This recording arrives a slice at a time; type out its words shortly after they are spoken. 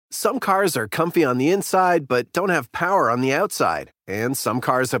Some cars are comfy on the inside, but don't have power on the outside. And some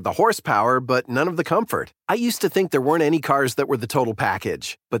cars have the horsepower, but none of the comfort. I used to think there weren't any cars that were the total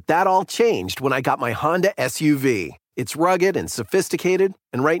package. But that all changed when I got my Honda SUV. It's rugged and sophisticated.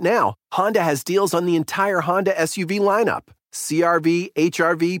 And right now, Honda has deals on the entire Honda SUV lineup. CR-V,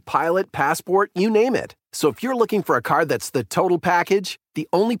 HR-V, Pilot, Passport, you name it. So if you're looking for a car that's the total package, the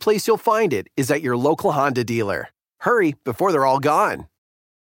only place you'll find it is at your local Honda dealer. Hurry before they're all gone.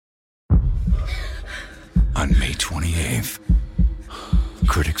 On May 28th,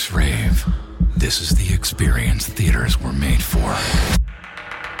 critics rave. This is the experience theaters were made for.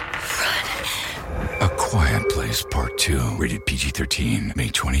 A Quiet Place Part 2, rated PG-13, May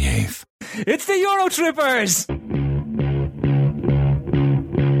 28th. It's the Euro Trippers!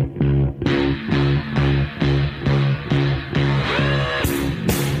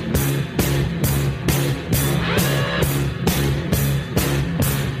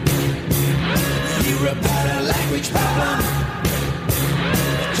 Problem.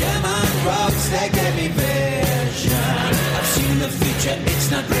 German rocks, they gave me vision. I've seen the future,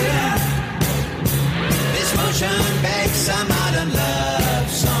 it's not real. This motion begs a modern love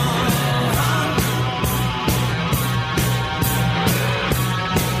song.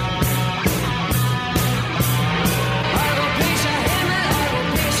 Europäischer Himmel,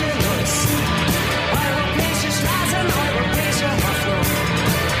 europäische Lust. Europäische Straßen, europäische Hoffnung.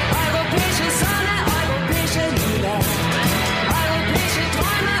 Europäische Sonne, europäische Liebe. Europäische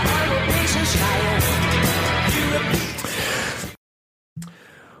Träume, europäische Schreie.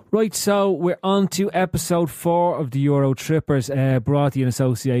 Right, so we're on to episode 4 of the Euro Trippers, brought to you in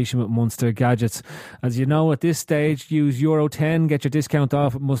association with Munster Gadgets. As you know, at this stage, use Euro 10, get your discount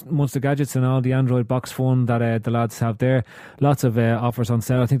off at Munster Gadgets and all the Android box phone that the lads have there. Lots of offers on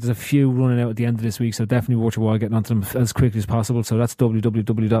sale. I think there's a few running out at the end of this week, so definitely worth your while getting onto them as quickly as possible. So that's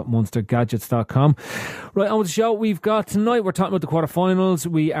www.munstergadgets.com. Right, on with the show we've got tonight. We're talking about the quarterfinals.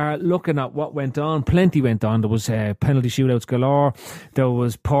 We are looking at what went on. Plenty went on. There was penalty shootouts galore. There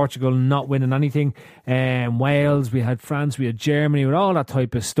was Portugal not winning anything. Wales, we had France, we had Germany, with all that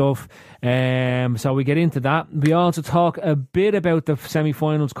type of stuff. So we get into that. We also talk a bit about the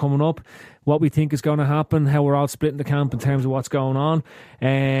semi-finals coming up, what we think is going to happen, how we're all splitting the camp in terms of what's going on.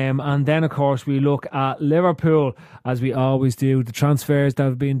 And then, of course, we look at Liverpool, as we always do, the transfers that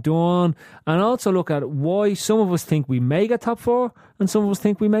have been done, and also look at why some of us think we may get top 4 and some of us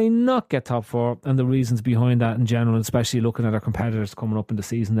think we may not get top 4, and the reasons behind that in general, especially looking at our competitors coming up in the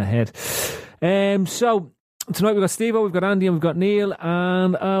season ahead. So tonight we've got Steve-O, we've got Andy, and we've got Neil,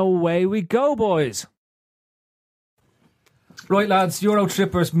 and away we go, boys. Right, lads, Euro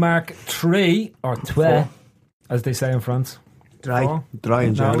Trippers Mark 3, or 3, as they say in France. Dry in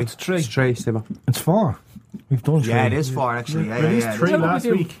Germany. No, it's 3. It's 3, Steve-O. It's 4. We've done 3. Yeah, it is 4 actually. Released 3 last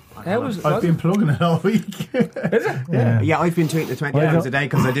week. I've been plugging it all week. Is it? Yeah, I've been tweeting it 20 hours a day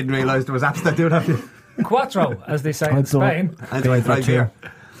because I didn't realise there was apps that do that. Quattro, as they say in Spain. And I drive here.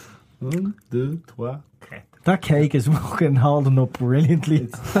 1, 2, 3. That cake is fucking holding up brilliantly.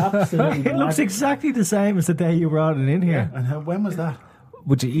 It's absolutely It looks exactly the same as the day you brought it in here. Yeah. And when was that?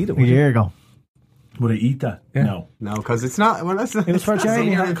 Would you eat it? A year ago. Would I eat that? Yeah. No, because it's not. Well, that's it was for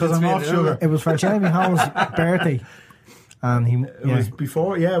Jamie because I'm off sugar. It was for Jamie Hall's birthday, and it was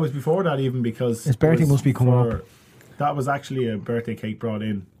before. Yeah, it was before that even because his birthday must be coming up. That was actually a birthday cake brought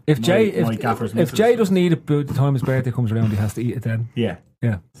in. If Jay doesn't eat it by the time his birthday comes around, he has to eat it then. Yeah.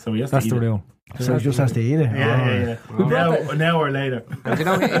 So he has that's to eat the rule. So he just has to eat it. Yeah. Well, now or later. You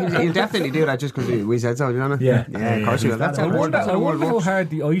know, he'll definitely do that just because we said so. You know? Yeah. Of course he will. That's I wonder how hard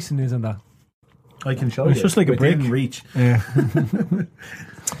the icing is on that. I can show you. It's just like a brick. Within reach. Yeah.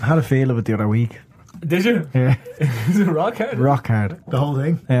 I had a feel of it the other week. Did you? Yeah. Is it rock hard? Rock hard. The whole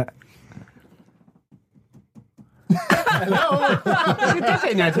thing? Yeah. Hello. You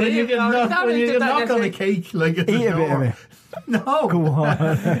can knock on a cake like it's eat a bit of it. No. Go on.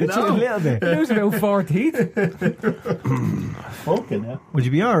 Just a little bit. Lose about 4 teeth. Fucking hell. Would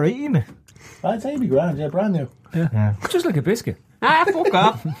you be alright eating it? I'd say it'd be grand. Yeah, brand new. Yeah. Just like a biscuit. Fuck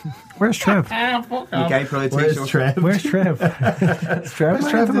off. Where's Trev? Fuck off. Where's Trev? Where's Trev? Where's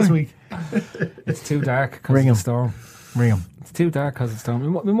Trev this week? It's too dark because of the storm. Ring him. It's too dark because of the storm.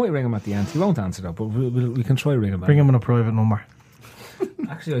 We might ring him at the end. He won't answer though, but we can try ring him. Bring him on a private number.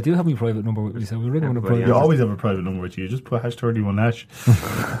 Actually, I do have my private number with me, so we'll ring him on a private number. You always have a private number with you. Just put #31Nash.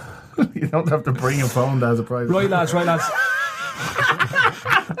 You don't have to bring a phone that has a private Right, lads.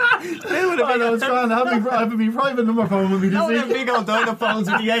 I know it's fine. Having my private number phone with me this week. Big old donut phones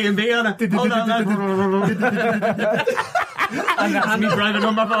with the A and B on it. Hold on, And me private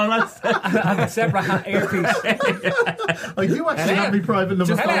number phone, lads. And a separate earpiece. I do actually have me private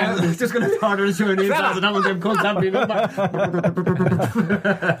number phone. He's just going to order the journey inside and that one of them comes that me number.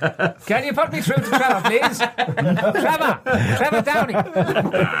 Can you put me through to Trevor, please? Trevor Downey.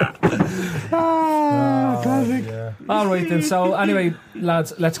 Classic. All right then. So anyway,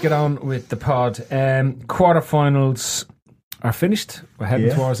 lads, let's get on with the pod. Quarterfinals are finished. We're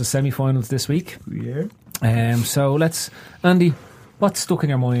heading towards the semi-finals this week. Yeah. So Andy, what's stuck in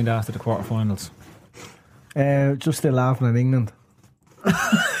your mind after the quarterfinals? Just still laughing at England.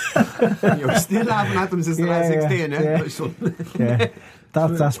 You're still laughing at them since the last 16, yeah.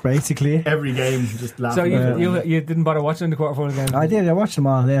 That's basically it. Every game, just laughing. So you didn't bother watching the quarterfinal game? I did. I watched them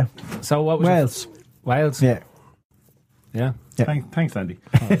all. Yeah. So what was Wales? Yeah. Yeah. Thanks, Andy.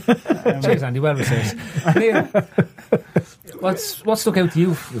 Cheers, Andy. Well researched. Neil, what stuck out to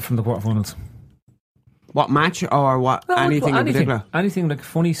you from the quarterfinals? What match or what? Anything in particular? Anything like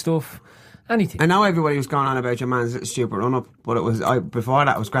funny stuff. Anything. I know everybody was going on about your man's stupid run up, but it was before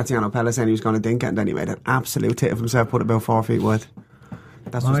that it was Graziano Pella saying he was going to dink it, and then he made an absolute tit of himself, put it about 4 feet wide.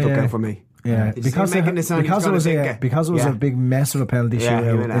 That's what stuck out for me. Yeah, because it was a big mess of a penalty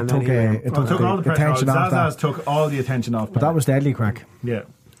shootout. It took all the attention off that. Zazas took all the attention off. But that was deadly crack. Yeah,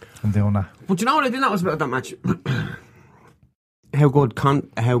 I'm doing that. But you know what I didn't notice about that match? How good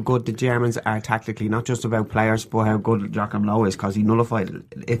the Germans are tactically, not just about players, but how good Joachim Low is, because he nullified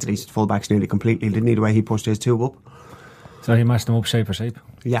Italy's fullbacks nearly completely. Didn't he, the way he pushed his tube up? So he matched them up shape for shape.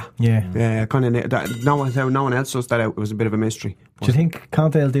 Yeah. Kind of. No one else sussed that out. It was a bit of a mystery. Do you think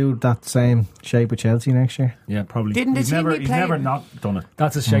Conte will do that same shape with Chelsea next year? Yeah, probably. He's never not done it.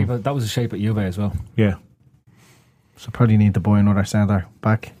 That's a shape. That was a shape at Juve as well. Yeah. So probably need to buy another centre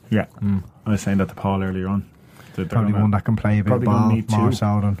back. Yeah. I was saying that to Paul earlier on. Probably one that can play a bit of ball more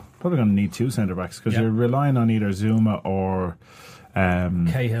so than. Probably going to need 2 centre backs because you're relying on either Zuma or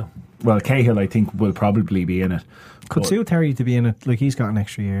Cahill. Well, Cahill I think will probably be in it. Could suit Terry to be in it. Like, he's got an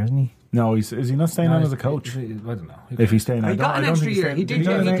extra year, isn't he? No, is he not staying on as a coach? I don't know. If he's staying on, he got an extra year. He did. He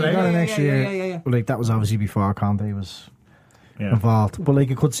got an extra year. Like, that was obviously before Conte was involved. But like,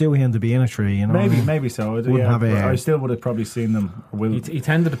 it could suit him to be in a tree, you know. Maybe so. I still would have probably seen them. He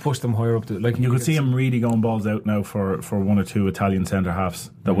tended to push them higher up. Like you could see him really going balls out now for 1 or 2 Italian centre halves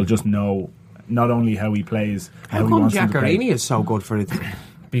that will just know not only how he plays, how he wants to play. Giaccherini is so good for it.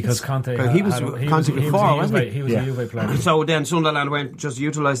 Because Conte before, wasn't he? He was a Juve player. So then Sunderland went just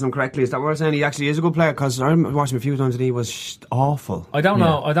utilising him correctly. Is that what we're saying? He actually is a good player, because I watched him a few times and he was awful. I don't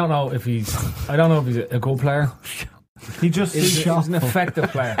know if he's a good player. He's an effective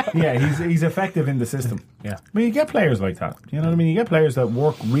player. Yeah, he's effective in the system. Yeah. I mean, you get players like that. You know what I mean? You get players that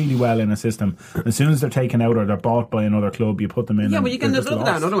work really well in a system. As soon as they're taken out or they're bought by another club, you put them in. Yeah, but you can look at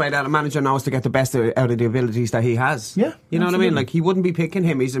that another way, that a manager knows to get the best out of the abilities that he has. Yeah. You know what I mean? Like, he wouldn't be picking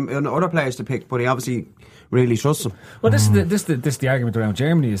him. He's other players to pick, but he obviously really trusts him. Well, this is the argument around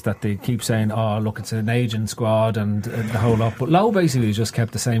Germany, is that they keep saying, oh, look, it's an aging squad and the whole lot. But Lowe basically just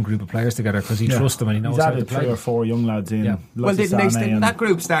kept the same group of players together because he trusts them and he knows how to play. 3 or 4 young lads in. Yeah. Well, didn't that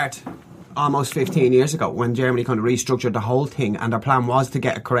group start almost 15 years ago when Germany kind of restructured the whole thing, and their plan was to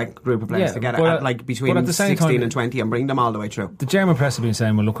get a correct group of players together at between 16 and 20 and bring them all the way through. The German press have been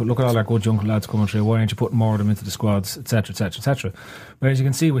saying, well, look at all our good young lads coming through, why aren't you putting more of them into the squads, etc, etc, etc. Whereas you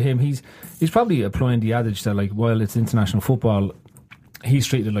can see with him, he's probably applying the adage that, like, while it's international football, he's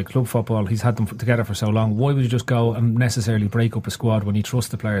treated like club football. He's had them together for so long. Why would you just go and necessarily break up a squad when he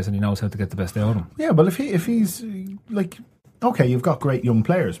trusts the players and he knows how to get the best out of them? Yeah, well, if he's like, okay, you've got great young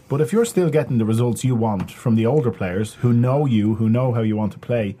players, but if you're still getting the results you want from the older players who know you, who know how you want to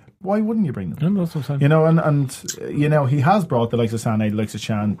play, why wouldn't you bring them? That's what I'm saying. You know, and you know, he has brought the likes of Sané, the likes of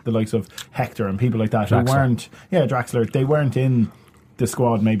Chan, the likes of Hector and people like that who weren't, Draxler, they weren't in the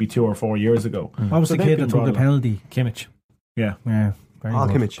squad maybe 2 or 4 years ago. What was the kid that took the penalty? Kimmich. Yeah. Paul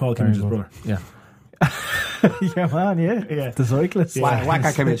Kimmich. Paul Kimmich's brother. Yeah. Yeah, man, yeah. The cyclist. Waka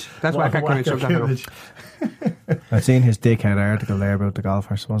Kimmich. That's Waka Kimmich. I've seen his dickhead article there about the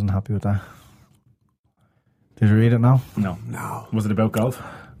golfers. Wasn't happy with that. Did you read it now? No. Was it about golf?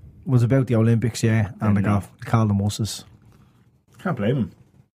 It was about the Olympics, and the golf. They called them wusses. Can't blame him.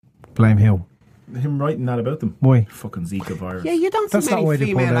 Blame who? Him writing that about them. Why? Fucking Zika virus. Yeah, you don't that's see many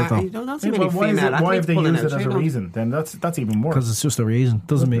female athletes. Why have they used it as a reason? Then that's even worse. Because it's just a reason.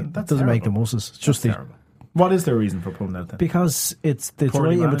 Doesn't make them wusses. It's just terrible. What is their reason for pulling out then? Because it's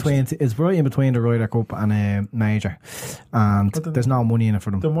right in between. It's right in between the Ryder Cup and a major, and there's no money in it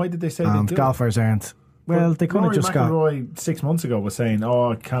for them. Then why did they say golfers aren't? Well, they kind of Rory just got. McIlroy 6 months ago was saying,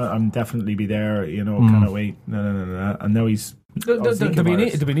 "Oh, I'm definitely be there." Cannot wait. No. And now he's. There'd be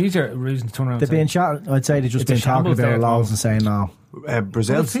an easier reason to turn around. They've been chat. I'd say they've just been talking about it loads and saying no.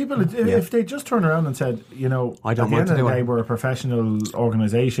 Brazil. If they just turn around and said, I don't at the want end to of the do day, it. we're a professional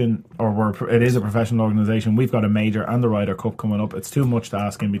organisation, or it is a professional organisation. We've got a major and the Ryder Cup coming up. It's too much to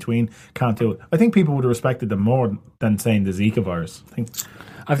ask in between. Can't do it. I think people would have respected them more than saying the Zika virus. I think.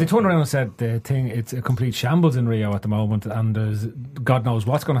 If they turned around and said it's a complete shambles in Rio at the moment, and there's God knows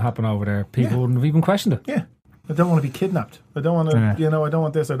what's going to happen over there, people wouldn't have even questioned it. Yeah. I don't want to be kidnapped. I don't want to, I don't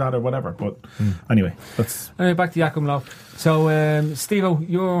want this or that or whatever. But anyway, Anyway, back to Jakob Lowe. So, Steve-O,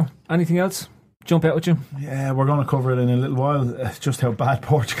 you're anything else? Jump out with you? yeah, we're going to cover it in a little while. Just how bad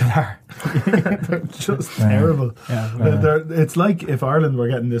Portugal are. They're just terrible. It's like if Ireland were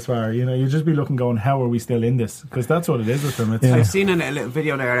getting this far, you'd just be looking going, how are we still in this? Because that's what it is with them. I've seen a little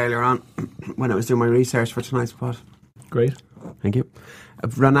video there earlier on when I was doing my research for tonight's pod. Great. Thank you.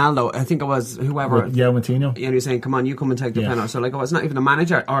 Ronaldo, I think it was whoever. Moutinho. Yeah, he was saying, come on, you come and take the penalty. So, it was not even the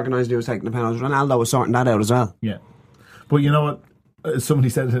manager organised who was taking the penalty. Ronaldo was sorting that out as well. Yeah. But you know what? Somebody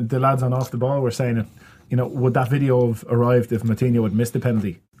said, the lads on Off the Ball were saying it. Would that video have arrived if Moutinho had missed the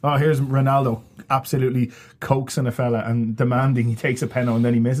penalty? Oh, here's Ronaldo absolutely coaxing a fella and demanding he takes a penalty and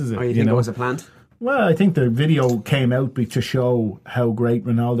then he misses it. Oh, you think it was a plant? Well, I think the video came out to show how great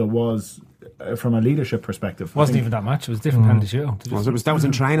Ronaldo was from a leadership perspective. Wasn't even that much. It was a different penalty shootout. That was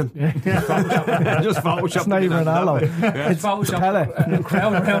in training. Just Photoshop. It's not even Ronaldo. It's Photoshop. A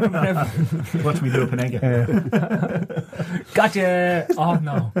crowd around him and everything. Watch me do a Panenka. Gotcha. Oh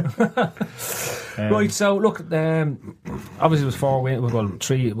no. Right. So look, obviously it was 4 wins. Well,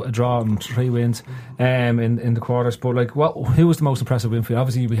 a draw and 3 wins in the quarters. But who was the most impressive win for you?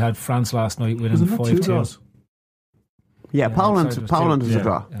 Obviously we had France last night winning 5-2. Yeah, Poland was a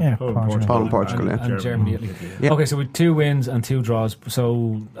draw. Yeah, Poland, Portugal, and Germany, Italy. Yeah. Okay, so with 2 wins and 2 draws.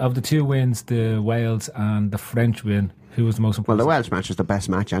 So of the 2 wins, the Wales and the French win, who was the most Well, impressive? the Welsh match was the best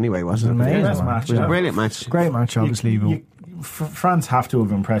match anyway, wasn't it? Amazing Best match. match, It was a brilliant match. Great match, obviously. France have to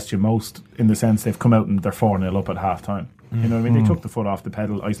have impressed you most in the sense they've come out and they're 4-0 up at half time. You know what I mean? They took the foot off the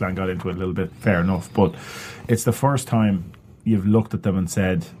pedal. Iceland got into it a little bit, fair enough. But it's the first time you've looked at them and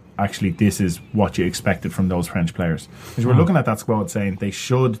said, actually, this is what you expected from those French players. Because we're looking at that squad saying they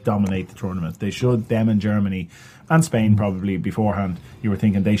should dominate the tournament. They should, them and Germany and Spain probably beforehand, you were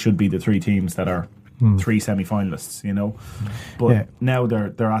thinking they should be the 3 teams that are 3 semi-finalists, But now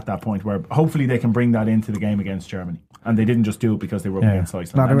they're at that point where hopefully they can bring that into the game against Germany. And they didn't just do it because they were up against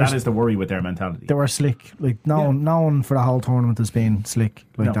Iceland. And that is the worry with their mentality. They were slick. No one for the whole tournament has been slick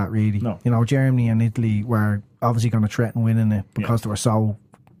like that, really. No. Germany and Italy were obviously going to threaten winning it because they were so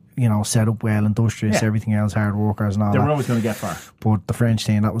set up well, industrious, everything else, hard workers and all they that. were always going to get far. But the French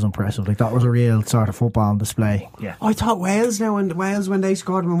team, that was impressive. That was a real sort of football on display. Yeah. I thought Wales when they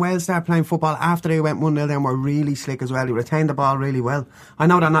scored, when Wales started playing football after they went 1-0 down, were really slick as well. They retained the ball really well. I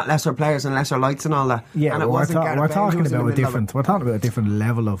know they're not lesser players and lesser lights and all that. Yeah, and we're talking about a different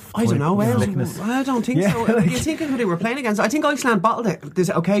level of. I don't know, Wales. slickness. I don't think so. You think who they were playing against? I think Iceland bottled it. This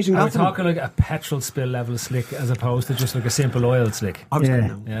occasion Are got we to them. talking like a petrol spill level slick as opposed to just like a simple oil slick? I was Yeah.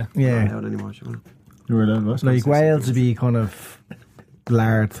 saying no. Yeah. Not anymore, sure. You were allowed, wasn't Like Wales would be kind of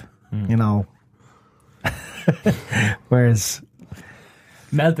lard, whereas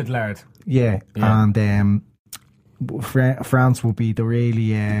Melted lard. and France would be the really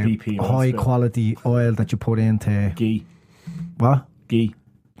BP oil high spill. quality oil that you put into Ghee. what, Ghee.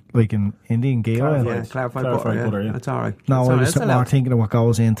 like in Indian ghee oil. Yeah, clarified butter, yeah. That's alright. No, I was That's more thinking of what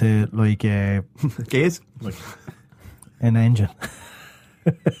goes into like Gaze? an engine.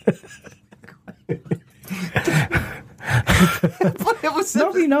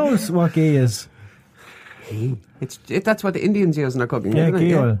 Nobody knows what ghee is. That's what the Indians use in their cooking, Yeah, isn't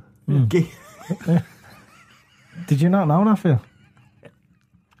ghee it? oil. Ghee. Did you not know that, Phil?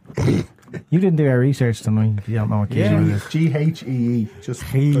 You didn't do our research tonight. You don't know what ghee oil is. GHEE, just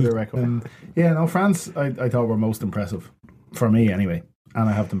for the record. France, I thought were most impressive. For me, anyway. And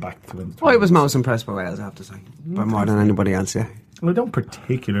I have them back to win the I was most impressed by Wales, I have to say. By more than anybody else, yeah. Well, I don't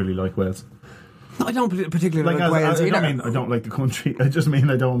particularly like Wales. No, I don't particularly like I Wales either. don't mean I don't like the country. I just mean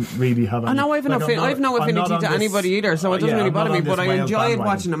I don't really have any... I know I have no affinity to anybody either, so it doesn't really bother me. But I enjoyed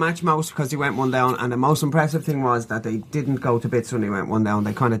watching the match most because they went 1 down, and the most impressive thing was that they didn't go to bits when they went 1 down.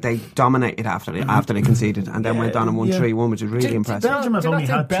 They dominated after they conceded, and then went on and won 3-1, which is really impressive. Belgium have only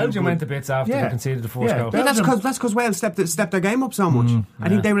had Belgium 2 went to bits after they conceded the first goal. Yeah, that's because Wales stepped their game up so much. I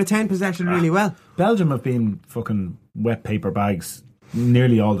think they retained possession really well. Belgium have been fucking wet paper bags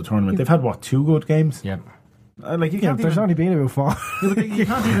nearly all the tournament. They've had 2 good games? Yeah. Like you Yeah, can't there's even, only been about 4. you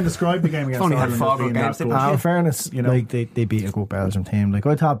can't even describe the game against Only had Ireland 4 as being games, that didn't good. In fairness, You know? like they beat a good Belgium team. Like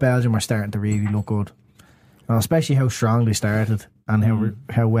I thought Belgium were starting to really look good, and especially how strong they started and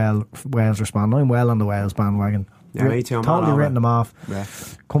how well Wales responded. I'm well on the Wales bandwagon. Yeah, me too. I'm all Totally over written them off. Yeah.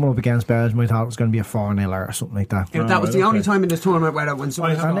 Coming up against Belgium, I thought it was going to be a 4-0 or something like that. Yeah, that was the right, only okay. time in this tournament where when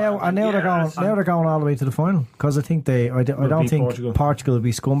someone And now they're going all the way to the final because I think I don't beat think Portugal will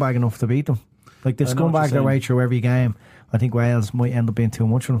be scumbag enough to beat them. Like they've I know what you're scumbagged their saying. way through every game. I think Wales might end up being too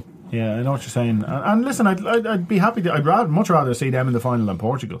much for them. Yeah, I know what you're saying. And listen, I'd be happy to. Much rather see them in the final than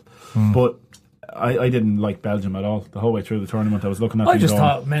Portugal. But I didn't like Belgium at all the whole way through the tournament. I was looking at. I them just going,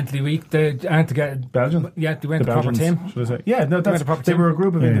 thought mentally weak. They aren't to get Belgium. Yeah, they went The the proper Belgians, team. should I say? Yeah, no, went the proper they team. were a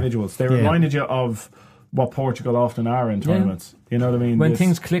group of Yeah. individuals. They Yeah. reminded you of what Portugal often are in tournaments. You know what I mean? When This-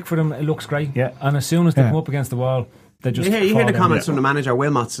 things click for them, it looks great. Yeah. And as soon as they Yeah. come up against the wall, they just you hear fall the down. comments from the manager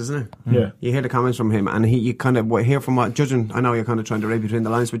Wilmots, isn't it? Yeah. You hear the comments from him, and you kind of hear from what judging. I know you're kind of trying to read between the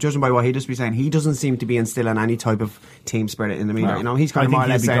lines, but judging by what he just be saying, he doesn't seem to be instilling any type of team spirit in the media. No. You know, he's kind I of more or think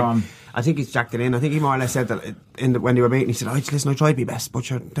less he'd be saying. gone. I think he's jacked it in. I think he more or less said that when they were meeting, he said, listen, I tried my best, but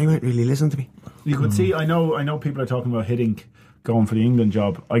they won't really listen to me." You could see. I know. People are talking about Hiddink going for the England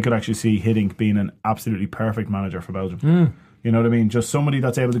job. I could actually see Hiddink being an absolutely perfect manager for Belgium. You know what I mean? Just somebody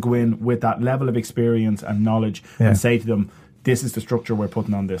that's able to go in with that level of experience and knowledge and say to them, "This is the structure we're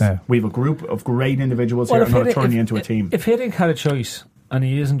putting on this. Yeah. We have a group of great individuals here, and going to turn you into a team." If Hiddink had a choice and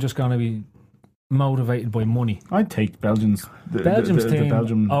he isn't just going to be motivated by money, I'd take Belgium's Belgium's the team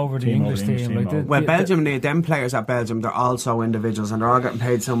Belgium over the English team. Like over. Well, Belgium, them players at Belgium, they're also individuals and they're all getting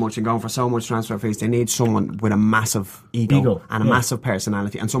paid so much and going for so much transfer fees. They need someone with a massive ego and a massive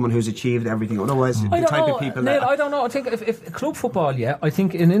personality and someone who's achieved everything. Otherwise, the type of people Neil, that. I don't know. I think if club football, I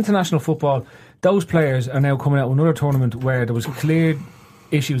think in international football, those players are now coming out with another tournament where there was clear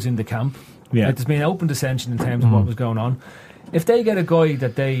issues in the camp. Yeah. Like, there's been open dissension in terms of what was going on. If they get a guy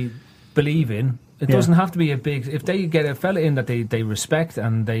that they believe in, it doesn't have to be a big. If they get a fella in that they respect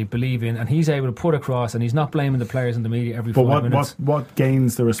and they believe in, and he's able to put across, and he's not blaming the players in the media every 5 minutes. What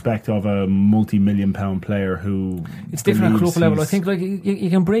gains the respect of a multi-million-pound player who? It's different at believes club level. I he's- think like you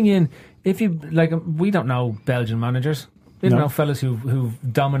can bring in, if you like, we don't know Belgian managers. We don't No. know fellas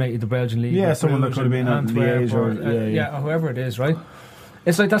who've dominated the Belgian league. Yeah, or someone that Bruges could have been or at Antwerp Liège or- whoever it is, right?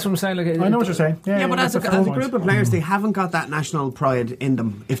 It's like that's what I'm saying. Like I know what you're saying. Yeah, but as that's a fair group point. of players, they haven't got that national pride in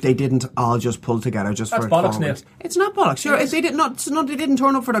them. If they didn't all just pull together just That's for bollocks, 4 Neil. weeks, it's not bollocks. Sure, if they did not, it's not. They didn't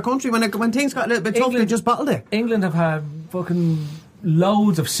turn up for their country when things got a little bit tough. They England- just bottled it. England have had fucking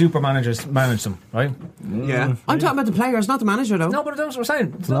loads of super managers manage them, right? Yeah, I'm talking about the players, not the manager, though. No, but that's what we're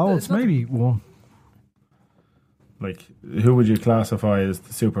saying. It's No, not, it's maybe one. Like, who would you classify as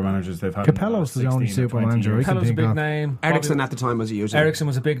the super managers they've had? Capello's in the only 16 or super 20 manager. years? I can Capello's a think big of. name. Ericsson at the time was a user. Ericsson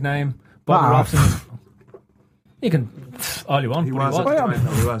was a big name. Bobby Wow. Robson. You can all you want. He but was. At the time,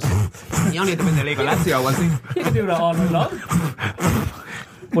 no, he was. He only had to win the league with Lazio, was he? You can do that all night long.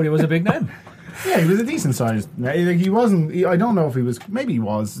 But he was a big name. Yeah, he was a decent sized. Like, he wasn't. I don't know if he was. Maybe he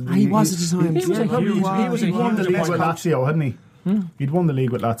was. He was at the time. He was a Probably huge. He was a he won the huge league with coach. Lazio, hadn't he? He'd won the league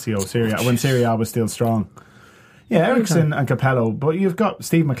with Lazio, when Serie A was still strong. Yeah, Ericsson and Capello, but you've got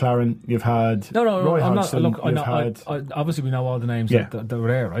Steve McLaren. You've had No, Roy I'm not. Hodgson. Look, I you've know. had, I obviously, we know all the names Yeah. that were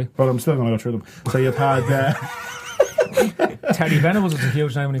there, right? but I'm still going to go through them. So you've had. Terry Venables was a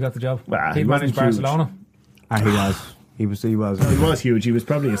huge name when he got the job. Well, he he managed wasn't huge. Barcelona. He was. He was huge. He was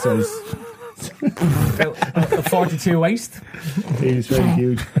probably a size. A 42 waist. He was very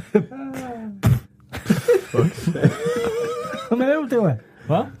huge. I mean, I'll do it.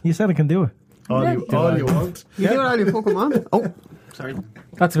 What? You said I can do it. All you want. You do it all you fucking want. Oh, sorry.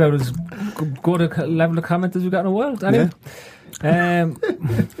 That's about as good a level of comment as we've got in a while. Anyway.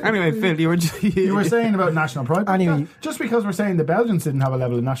 Anyway, Phil, you You were saying about national pride. Anyway. Just because we're saying the Belgians didn't have a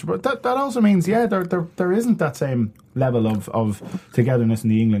level of national pride, that also means, there isn't that same level of togetherness in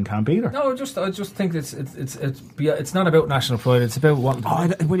the England camp either. No, I just think it's not about national pride. It's about wanting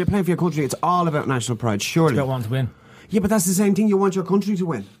to, when you're playing for your country, it's all about national pride. Surely. it's about wanting to win. Yeah, but that's the same thing. You want your country to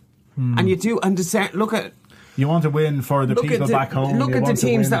win, and you do. And look at You want to win for the people back home. Look You at the want to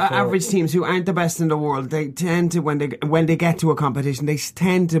teams win that are for- average teams who aren't the best in the world. They tend to when they get to a competition, they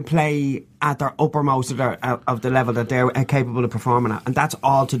tend to play at their uppermost of the level that they're capable of performing at, and that's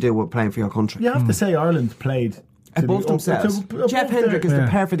all to do with playing for your country. You have to say Ireland played to Above the- themselves. above Jeff their- Hendrick is the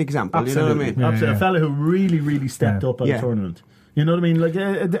Yeah. perfect example. Absolutely. You know what I mean? Absolutely. Yeah. A fella who really stepped up at Yeah. a tournament. You know what I mean? Like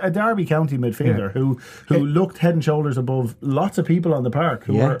a Derby County midfielder who looked head and shoulders above lots of people on the park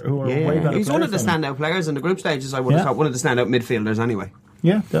who are way better. He's one of the players than him. standout players in the group stages. I would have thought one of the standout midfielders anyway.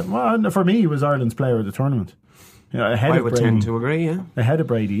 Yeah, well, for me, he was Ireland's player of the tournament. Ahead I of would Brady. tend to agree, yeah. Ahead of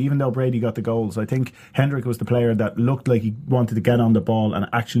Brady, even though Brady got the goals. I think Hendrick was the player that looked like he wanted to get on the ball and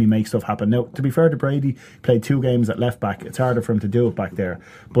actually make stuff happen. Now, to be fair to Brady, he played 2 games at left back. It's harder for him to do it back there.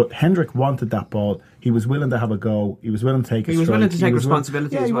 But Hendrick wanted that ball. He was willing to have a go. He was willing to take a strike. He was willing to take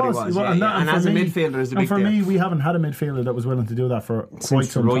responsibility, is what he was. And as a midfielder, is a big deal. And for me, deal. we haven't had a midfielder that was willing to do that for quite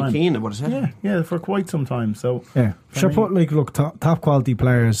some Roy time. Keane, I would have said. Yeah, for quite some time. So Yeah. Top quality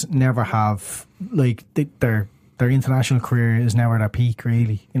players never have, like, their international career is never at their peak,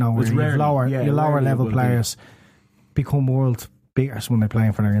 really. You know, where your lower level players become world beaters when they're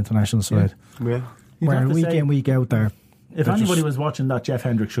playing for their international side. Yeah. Where week in, week out, if anybody was watching that, Jeff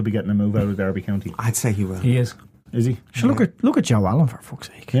Hendrick should be getting a move out of Derby County. I'd say he will. He is. Is he? Look at Joe Allen, for fuck's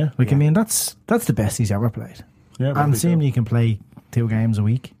sake. Yeah. I mean, that's the best he's ever played. Yeah, and seemingly he can play 2 games a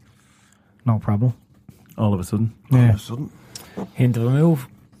week. No problem. All of a sudden. Yeah. Hint of a move.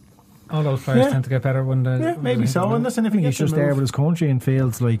 All those players tend to get better when they. Yeah, maybe so. And listen, if he he's gets just there with his country and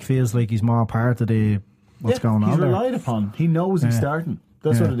feels like he's more part of what's going on he's there. relied upon. He knows he's starting.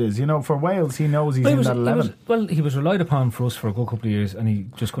 That's what it is. You know, for Wales, he knows he's in that 11. He was relied upon for us for a good couple of years, and he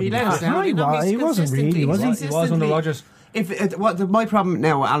just couldn't. He let us down. He wasn't really, was he? He was under Rodgers. My problem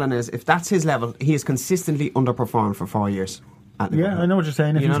now, Alan, is if that's his level, he has consistently underperformed for 4 years. Yeah, I know what you're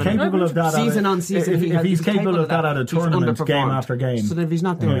saying. If he's capable of that, season on season, if he's capable of that at a tournament, game after game. So if he's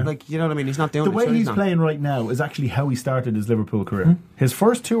not doing it, you know what I mean? He's not doing the it. way so he's playing right now is actually how he started his Liverpool career. His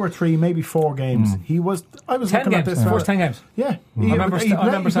first 2 or 3, maybe 4 games, I was 10 looking at games. this. First 10 games. Yeah, I remember he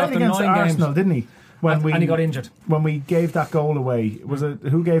played after against 9 Arsenal, games, didn't he? And he got injured. When we gave that goal away,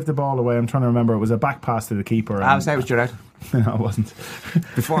 who gave the ball away? I'm trying to remember. It was a back pass to the keeper. I was say it was Gerrard. No, it wasn't.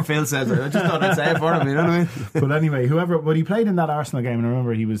 Before Phil said it, I just thought I'd say it for him. You know what I mean? But anyway, but he played in that Arsenal game, and I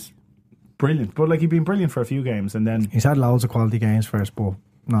remember he was brilliant. But he'd been brilliant for a few games, and then he's had loads of quality games for us, but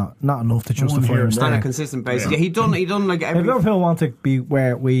not enough to justify him on staying. a consistent basis. Yeah, he done like every. If Liverpool want to be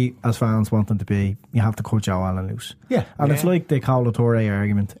where we as fans want them to be, you have to cut Joe Allen loose. Yeah, and it's like the Colo Touré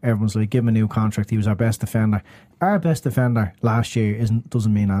argument. Everyone's like, give him a new contract. He was our best defender. Our best defender last year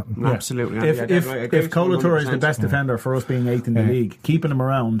doesn't mean that. Yeah. Absolutely. If Colo Touré is the best defender for us being 8th in the league, keeping him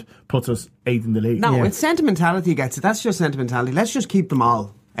around puts us 8th in the league. No, it's sentimentality gets it. That's just sentimentality. Let's just keep them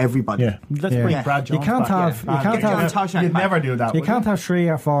all. Everybody. Yeah. Let's bring Brad Jones back. You'd never do that. You can't have 3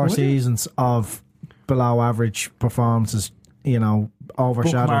 or 4 seasons of below average performances,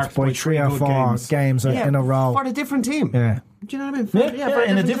 overshadowed by 3 or 4 games in a row. For a different team. Yeah. Do you know what I mean? Yeah,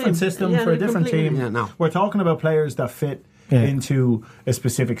 in a different system, for a different team. Yeah, no. We're talking about players that fit into a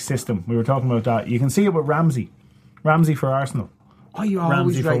specific system. We were talking about that. You can see it with Ramsey for Arsenal. I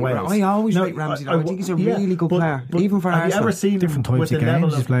always rate Ramsey. I think he's a really good player, even for Arsenal. Have you ever seen different him types with the of games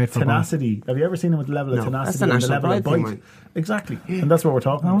level he's played of for tenacity? Have you ever seen him with the level of tenacity and the level of bite? Exactly, and that's what we're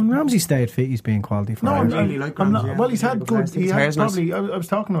talking about. When Ramsey stayed fit, he's being quality for I really like Ramsey. Well, he's had good. He had probably. I was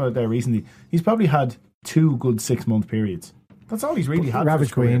talking about it there recently. He's probably had 2 good 6-month periods. That's all he's really had.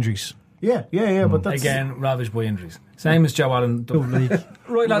 Ravaged by injuries. Yeah. But that's Again, ravaged by injuries. Same as Joe Allen.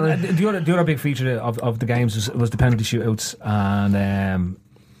 Right, lad, the other big feature of the games was the penalty shootouts, and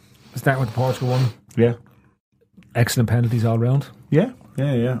starting with the Portugal one. Yeah. Excellent penalties all round. Yeah.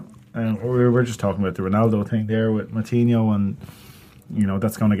 We were just talking about the Ronaldo thing there with Martinho, and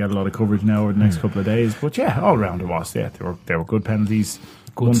that's going to get a lot of coverage now over the next couple of days. But yeah, all round it was. Yeah, they were good penalties.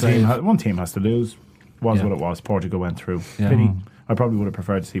 One team has to lose. What it was. Portugal went through. Yeah. Pity. I probably would have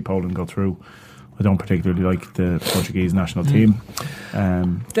preferred to see Poland go through. I don't particularly like the Portuguese national team.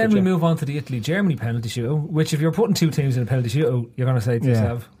 Then we move on to the Italy-Germany penalty shootout, which if you're putting 2 teams in a penalty shootout, you're going to say to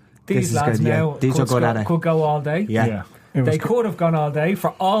yourself, these lads now could go all day. Yeah. They could have gone all day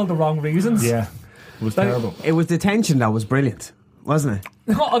for all the wrong reasons. Yeah. It was terrible. It was the tension that was brilliant, wasn't it?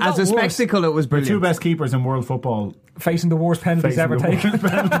 As a spectacle, it was brilliant. The 2 best keepers in world football facing the worst penalties ever taken.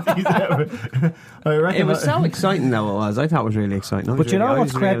 It was so exciting, though. It was. I thought it was really exciting. But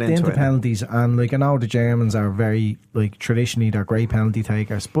what's crept into penalties, and I know the Germans are very traditionally they're great penalty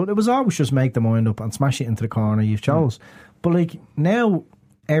takers, but it was always just make the mind up and smash it into the corner you've chose. But now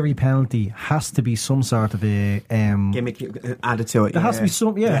every penalty has to be some sort of a gimmick added to it. There has to be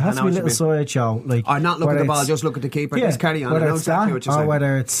some, it has to be a little sideshow. Or not look at the ball, just look at the keeper. Just carry on. Whether I know it's exactly that, what you're or saying.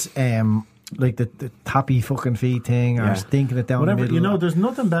 whether it's the tappy fucking feet thing, or stinking it down the middle. There's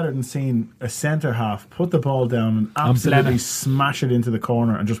nothing better than seeing a centre half put the ball down and absolutely smash it into the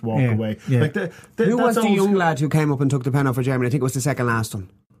corner and just walk away. Yeah. Who was the young lad who came up and took the penalty for Germany? I think it was the second last one.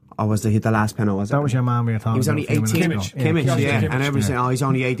 Or was the last penalty? Was it? That was your man we were talking about. He was only 18. Kimmich, and everybody said, he's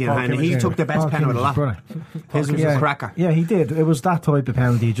only 18. And he took the best penalty of the lot. His was a cracker. Yeah, he did. It was that type of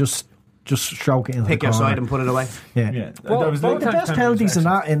penalty. Just just stroke it into Pick the your corner. side and put it away. Yeah. Well, The best penalties in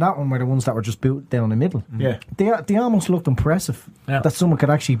that one were the ones that were just built down the middle. Yeah. They almost looked impressive. Yeah. That someone could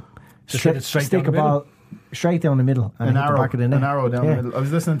actually Just hit it straight stick down a the ball straight down the middle and An hit the back of the net. an arrow down the middle. I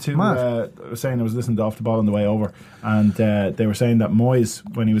was listening to I was listening to Off the Ball on the way over, and they were saying that Moyes,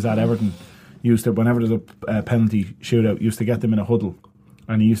 when he was at Everton, used to, whenever there's a penalty shootout, used to get them in a huddle,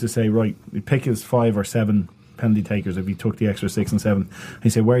 and he used to say, right, he'd pick his 5 or 7 penalty takers if he took the extra 6 and 7.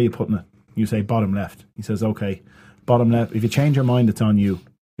 He'd say, where are you putting it? You say bottom left. He says, okay, bottom left. If you change your mind, it's on you.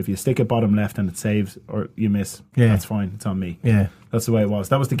 If you stick it bottom left and it saves or you miss, that's fine. It's on me. Yeah. That's the way it was.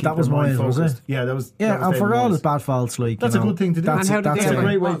 That was to keep That was their mind Moyes, was focused. it? Yeah, that was. Yeah, that was and for David all Moyes. his bad faults, like That's a good thing to do. And how did they that's a ever,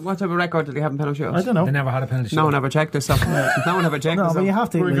 great way. what type of record did they have in penalty shootouts? I don't know. They never had a penalty. No one ever checked this stuff. No one ever checked No, this but stuff. you have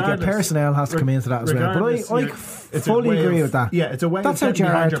to. Like, Regardless. personnel has to come into that as well. But Regardless, I it's a fully way agree of- with that. Yeah, it's a way That's of how getting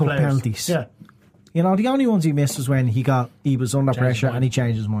behind Gerrard your took players. penalties. Yeah. You know, the only ones he missed was when he was under pressure and he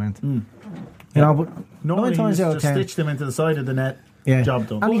changed his mind. You know, but Normally, 9 times he out of just 10, stitched them into the side of the net. yeah. Job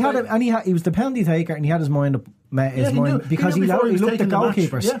done. And he was the penalty taker, and he had his mind up. he knew Because he before he was looked at taking the match.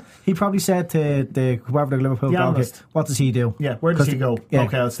 goalkeepers. Yeah. He probably said to whoever the Liverpool The goalkeeper, analyst. what does he do? Yeah, where does 'Cause he go? Yeah.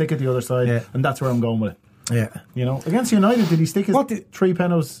 Okay, I'll stick it the other side, Yeah. and that's where I'm going with it. Yeah. You know, against United, did he stick his 3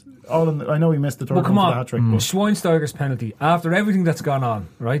 penalties? I know he missed the third Well, come one for on, the hat trick. Schweinsteiger's penalty after everything that's gone on,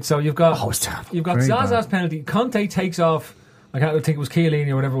 right? So you've got it's terrible. you've got Very Zaza's bad. penalty. Conte takes off. I think it was Chiellini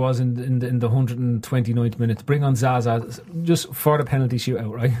or whatever it was in the 129th minute to bring on Zaza just for the penalty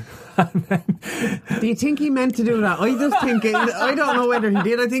shootout, right? Do you think he meant to do that? I just think I don't know whether he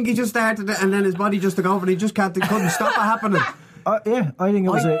did. I think he just started it and then his body just took over and he just couldn't stop it happening. Yeah, I think it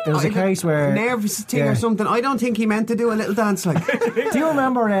was a case where nervous thing yeah. or something. I don't think he meant to do a little dance like. Do you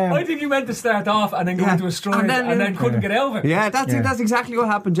remember? I think you meant to start off and then go Yeah. into a stride And and then- then couldn't get over it. Yeah, that's exactly what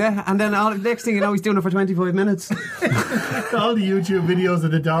happened. Yeah, and then next thing you know, he's doing it for 25 minutes. All the YouTube videos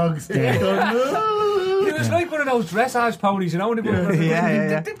of the dogs. It was like one of those dressage ponies, you know?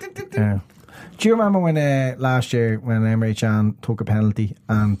 Yeah. Yeah. Do you remember when last year when Emre Can took a penalty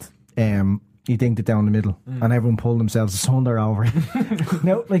and he dinked it down the middle and everyone pulled themselves asunder over it?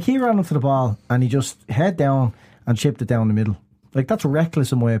 No, like he ran up to the ball and he just head down and chipped it down the middle. Like that's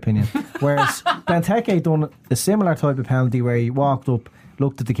reckless in my opinion. Whereas Benteke done a similar type of penalty where he walked up,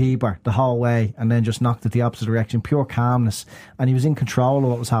 looked at the keeper the whole way and then just knocked it the opposite direction. Pure calmness, and he was in control of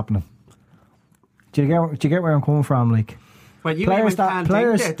what was happening. Do you get where I'm coming from? Like, Well, you Players mean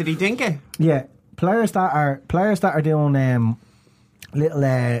that- did he dink it? yeah, players that are doing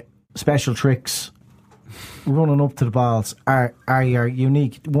little special tricks, running up to the balls are your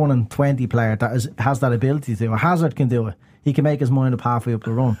unique 1 in 20 player that has that ability to do it. Hazard can do it. He can make his mind up halfway up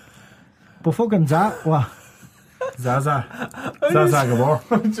the run. But fucking what? Zaza Gabor.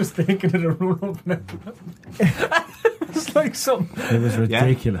 I'm just thinking of the run up now. It's like something. It was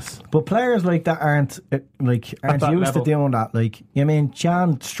ridiculous. But players like that aren't that used level. to doing that. Like, I mean,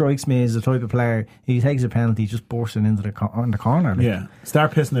 Jan strikes me as the type of player. He takes a penalty, just bursting into the corner. Like. Yeah,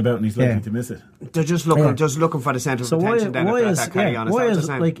 start pissing about and he's likely to miss it. They're just looking for the centre of So attention. Then why if is that carry on. Is that why what is you're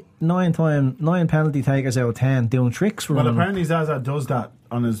saying? like 9 penalty takers out of 10 doing tricks? Well, Running. apparently Zaza does that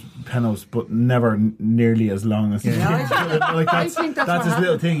on his penos, but never nearly as long as. Like I think that's his what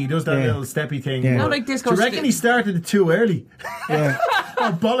little thing. He does that little steppy thing. Yeah. But Not like this do you goes reckon he started it too early? Yeah.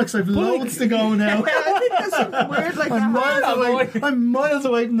 Oh bollocks! I've loads to go now. I think there's something weird like I'm that. miles away. I'm miles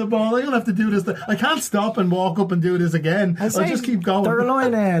away from the ball. I'm gonna have to do this. I can't stop and walk up and do this again. I'll just keep going. They're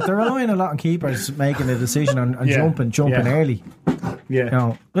relying a lot on keepers making a decision and jumping early. Yeah. You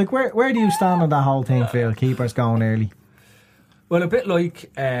know, like where do you stand on that whole thing, Phil? Keepers going early. Well, a bit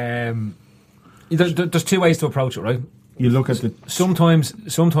like there's 2 ways to approach it, right? You look at the.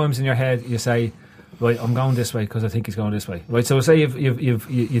 Sometimes in your head you say, right, I'm going this way because I think he's going this way, right? So say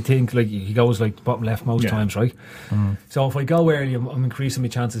you think like he goes like bottom left most times, right? So if I go early, I'm increasing my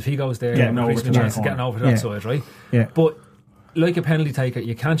chances. If he goes there, I'm increasing my chances of getting over to that side, right? Yeah. But like a penalty taker,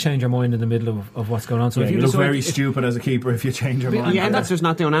 you can't change your mind in the middle of what's going on. So if you you look decide, very stupid as a keeper if you change your mind. Yeah, that's just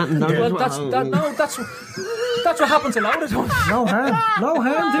not doing anything. well, that's what happens a lot of times. No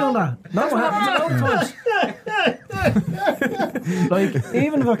harm doing that. No harm. A lot of times. Like,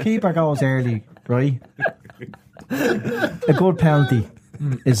 even if a keeper goes early, right? A good penalty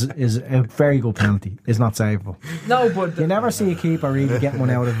is a very good penalty. Is not savable. No, but You never see a keeper really get one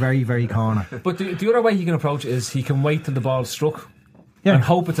out of very, very corner. But the other way he can approach it is he can wait till the ball's struck Yeah. and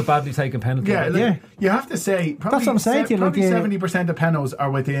hope it's a badly taken penalty. Yeah, Yeah. You have to say probably That's what I'm saying to you, like, probably 70% of penos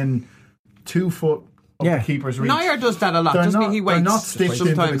are within 2 foot of the keeper's reach. Neuer does that a lot, doesn't he? He waits they're not stitched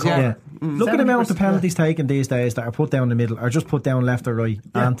sometimes. into the Yeah. Look at the amount of penalties taken these days that are put down the middle or just put down left or right,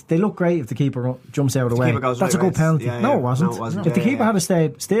 and they look great if the keeper jumps out of the way. That's a good penalty. No, it wasn't. If the keeper had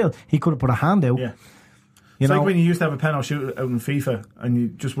stayed still, he could have put a hand out. Yeah. It's like when you used to have a penalty shoot out in FIFA and you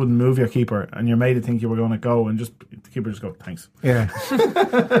just wouldn't move your keeper and your mate would think you were going to go and just the keeper just go, thanks. Yeah.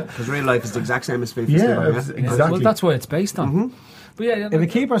 Because real life is the exact same as FIFA. Yeah, exactly. Well, that's what it's based on. Mm-hmm. But yeah, if a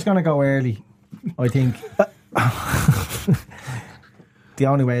keeper's going to go early, I think the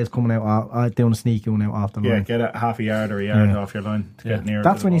only way is coming out, doing a sneaky one out off the line. Yeah, get a half a yard or a yard off your line to get near.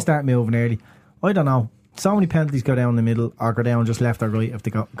 That's when you start moving early. I don't know. So many penalties go down the middle or go down just left or right of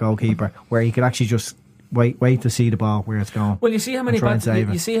the goalkeeper, where he could actually just wait to see the ball where it's going. Well, you see how many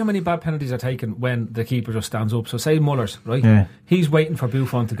bad penalties are taken when the keeper just stands up. So say Muller's, right? Yeah. He's waiting for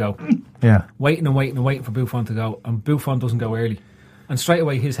Buffon to go. Yeah. Waiting for Buffon to go, and Buffon doesn't go early. And straight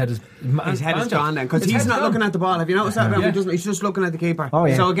away his head is gone then, because he's not looking at the ball. Have you noticed that? Yeah. He's just looking at the keeper. Oh,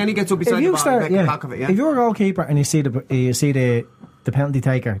 yeah. So again he gets up beside the ball and makes a back of it. If you're a goalkeeper and you see the penalty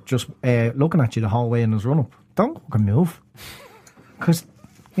taker just looking at you the whole way in his run up, don't fucking move, because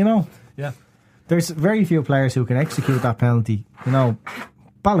there's very few players who can execute that penalty.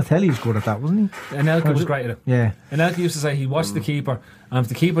 Balotelli was good at that, wasn't he? Anelka was great at it. Yeah. Anelka used to say he watched the keeper, and if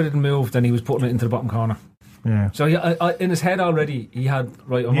the keeper didn't move, then he was putting it into the bottom corner. Yeah. So in his head already, he had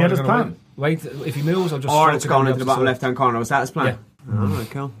he had his plan. Wait, if he moves, I'll just. Or it's going into the bottom left hand corner. Was that his plan? Yeah.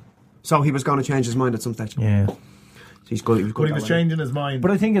 Alright, cool. So he was going to change his mind at some stage. Yeah. He's good. He was changing his mind. But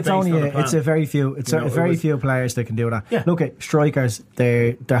I think it's a very few players that can do that. Yeah. Look at strikers.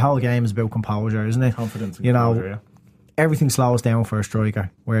 Their whole game is about composure, isn't it? Confidence. And composure, everything slows down for a striker,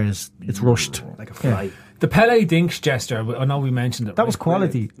 whereas it's rushed like a fly. Yeah. The Pele Dinks gesture, I know we mentioned it. That was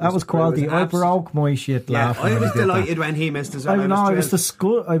quality. That was quality. I broke my shit laughing. I was delighted when he missed his penalty.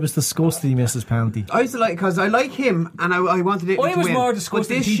 I was disgusted he missed his penalty. I was delighted because I like him and I wanted it to win. I was more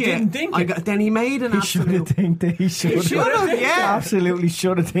disgusted but this he didn't dink it. Then he made an absolute... He should have. Yeah. Absolutely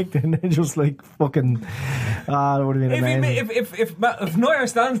should have dinked it, and then just like fucking... that would have been amazing. If Neuer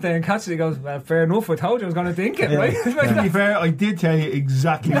stands there and catches it, he goes, well, fair enough, I told you I was going to dink it, right? To be fair, I did tell you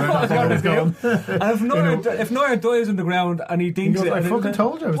exactly where that ball was going. And if Neuer dives on the ground and he dinks it... I fucking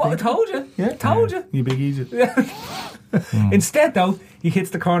told you I was dinking. I told you. Yeah. Told you. You big idiot. Instead, though, he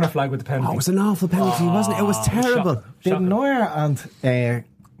hits the corner flag with the penalty. Oh, it was an awful penalty, wasn't it? It was terrible. Did Neuer and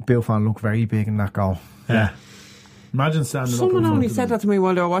Buffon look very big in that goal? Yeah. Imagine standing Someone up. only said that to me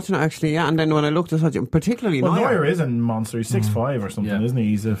while they were watching it, actually, and then when I looked at it, particularly Neuer is a monster. He's 6'5" or something, isn't he?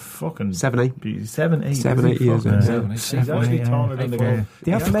 He's a fucking 7'8". He's 7'8". 7'8" years old. He's actually taller than the goal. Do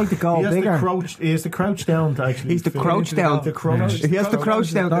you have to make the goal bigger? He has to crouch down to actually. He's the crouch down. He has to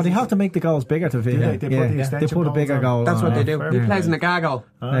crouch down. No, they have to make the goals bigger to fit. They put a bigger goal. That's what they do. He plays in a gaggle.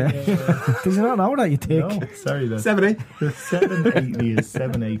 Does he not know that, you think? No, sorry, 7'8". 7'8". He is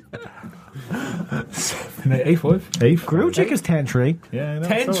 7'8". 8'5". Grujic is 10'3". Yeah,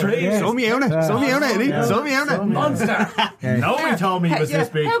 10'3". Some unit. Monster. Nobody told me he was this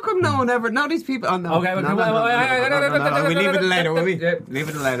big. How come no one ever? No, these people. Oh, no. Okay, no. We leave it later, will we? Leave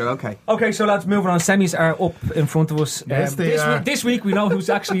it later. Okay. Okay, so lads, moving on. Semis are up in front of us. Yes, they are. This week we know who's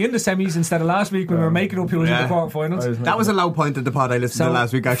actually in the semis instead of last week when we were making up who was in the quarterfinals. That was a low point of the pod I listened to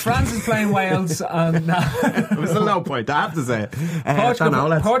last week. Actually, France is playing Wales, and it was a low point. I have to say it.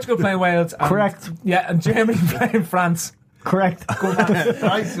 Portugal playing Wales. Correct. Yeah, and Germany playing France. Correct.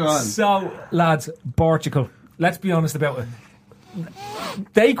 Nice one. So, lads, Portugal. Let's be honest about it.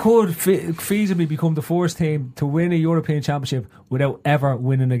 They could feasibly become the first team to win a European Championship without ever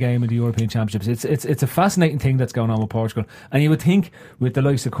winning a game in the European Championships. It's a fascinating thing that's going on with Portugal. And you would think with the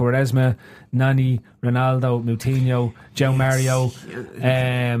likes of Quaresma, Nani, Ronaldo, Moutinho, João Mario,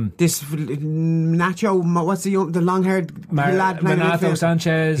 this Nacho, what's the long-haired lad playing Renato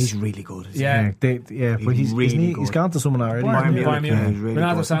Sanchez. He's really good. Yeah, but he's gone to someone already.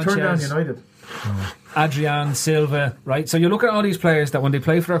 Renato Sanchez. Turned down United. Adrian Silva, right? So you look at all these players that when they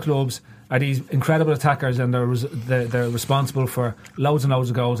play for their clubs are these incredible attackers, and they're responsible for loads and loads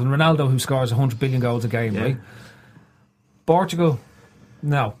of goals. And Ronaldo, who scores 100 billion goals a game, right? Portugal,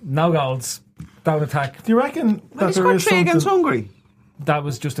 no goals, down attack. Do you reckon that he scored 3 against Hungary? That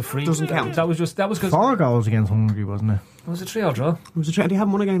was just a free. Doesn't count. That was because 4 goals against Hungary, wasn't it? It was a 3-0 draw. It was a 3. They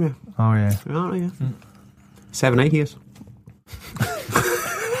haven't won a game yet. Oh yeah. 7-8 years.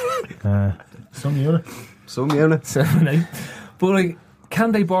 Some unit. 7-8. But like,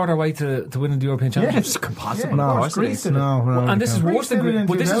 can they bar their way to winning the European Championship? It's impossible. No, Greece. No. And this is worse than Greece.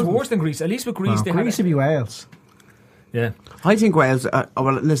 But this is worse than Greece. At least with Greece, they Greece would be Wales. Yeah. I think Wales.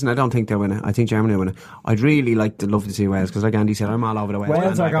 Well, listen, I don't think they'll win it. I think Germany will win it. I'd really love to see Wales because, like Andy said, I'm all over the Wales.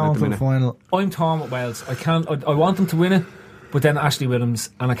 Wales are going to the final. I'm torn with Wales. I want them to win it, but then Ashley Williams,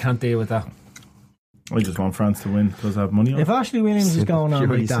 and I can't deal with that. I just want France to win because I have money on it. If Ashley Williams is going on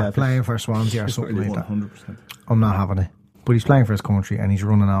like that, playing for Swansea or something like that, 100%. I'm not having it. But he's playing for his country and he's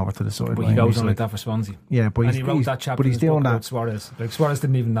running over to the side. But he goes on like that for Swansea. Yeah, but and he wrote that chapter. But he's doing that. Suarez. Like Suarez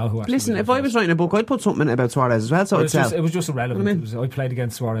didn't even know who. Listen, if I was writing a book, I'd put something in about Suarez as well. So it was just irrelevant. I played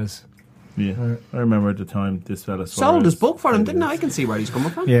against Suarez. Yeah, I remember at the time this fella sold his book for him, didn't I? I can see where he's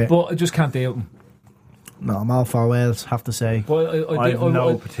coming from. Yeah, but I just can't deal with him. No, I'm all for Wales. Have to say. But I have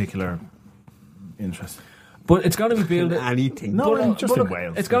no particular interest. But it's going to be billed anything. No, just in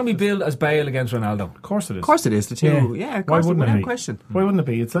Wales. It's going to be billed as Bale against Ronaldo. Of course it is. Of course it is. The two. Yeah, of course. Why wouldn't it be? Question. Why wouldn't it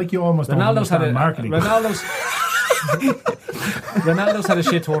be? It's like you almost Ronaldo's don't had understand marketing. Ronaldo's had a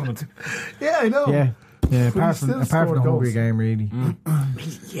shit tournament. Yeah, I know. Yeah. Apart from the Hungary game, really.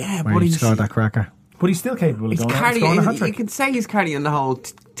 Yeah, but he scored that cracker. But he's still capable of going carrying. You can say he's carrying the whole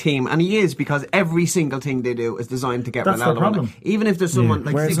team, and he is, because every single thing they do is designed to get Ronaldo. That's the problem. Even if there's someone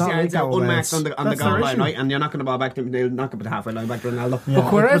like 6 yards out, unmarked on the goal line, right, and you're knocking the ball back to him, they'll knock up at the halfway line back to Ronaldo. Yeah.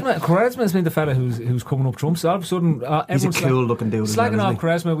 But Quaresma has been the fella who's coming up trumps. All of a sudden, he's a cool looking dude. Slagging off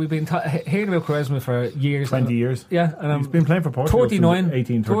Quaresma. We've been hearing about Quaresma for years. 20 years. Yeah, and he's been playing for Portugal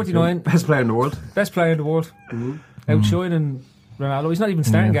 39. Best player in the world. Best player in the world. Outshining Ronaldo. He's not even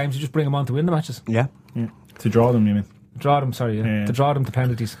starting games. You just bring him on to win the matches. Yeah. To draw them, you mean? Draw them, sorry, yeah. To draw them to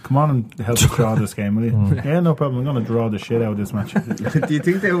penalties. Come on and help us draw this game, will you? Yeah, no problem. I'm going to draw the shit out of this match. Do you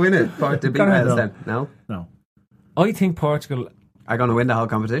think they'll win it? To beat Wales then? No? I think Portugal are going to win the whole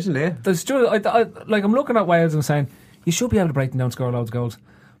competition, do you? That's true. I'm looking at Wales and saying, you should be able to break them down, score loads of goals.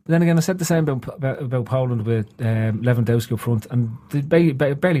 But then again, I said the same about Poland with Lewandowski up front, and they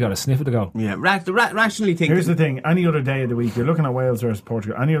barely got a sniff of the goal. Yeah, rationally thinking. Here's the thing: any other day of the week, you're looking at Wales versus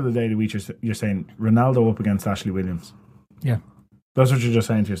Portugal. Any other day of the week, you're saying Ronaldo up against Ashley Williams. Yeah, that's what you're just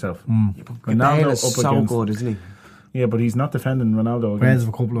saying to yourself. Ronaldo is so against, good, isn't he? Yeah, but he's not defending Ronaldo. Wales have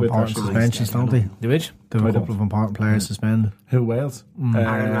a couple of important suspensions, don't they? They have a couple of important players suspended. Who, Wales?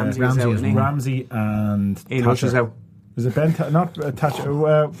 Aaron Ramsey and Thatcher's out. Is it Ben? Not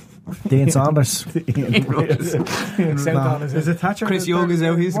Thatcher. Dean Saunders. Is it Thatcher? Chris Young is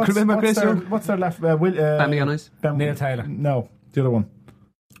out. Remember Chris Young? What's their left? Neil Taylor. No, the other one.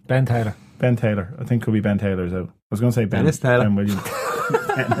 Ben Taylor. I think could be Ben Taylor's out. I was going to say Dennis Taylor. Ben Williams.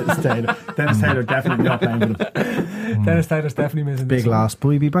 Dennis Taylor definitely not playing with him. Dennis Taylor's definitely missing. Big loss, but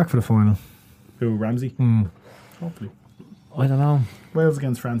he'll be back for the final. Who, Ramsey? Hopefully. I don't know. Wales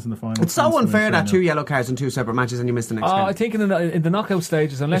against France in the final. It's so unfair that 2 yellow cards in 2 separate matches and you miss the next game. I think in the knockout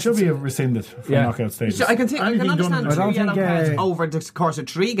stages, unless it should be rescinded for knockout stages. I can understand 2 yellow cards over the course of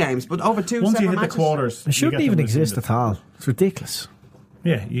 3 games, but over 2 once separate you hit matches, the quarters, it shouldn't even exist at all. It's ridiculous.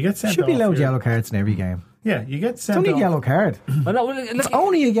 Yeah, you get sent. Should be allowed yellow cards in every game. Yeah, you get sent. It's only a yellow card. It's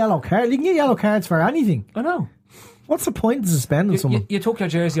only a yellow card. You can get yellow cards for anything. I know. What's the point of suspending someone? You took your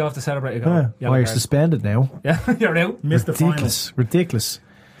jersey off to celebrate a goal. You're suspended now. Yeah, you're out. Missed the final. Ridiculous.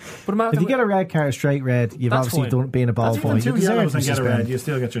 But if you get a red card, straight red, you've obviously done being a ball boy. 2 yellows and get a red, you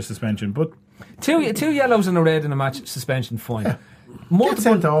still get your suspension. But two yellows and a red in a match, suspension, fine. Yeah. Get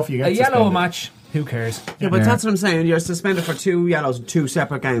sent off, you get a yellow a match. Who cares? Yeah, but that's what I'm saying. You're suspended for 2 yellows in 2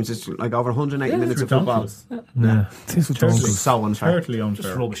 separate games. It's like over 180 minutes of football. No, it's so unfair. Totally unfair.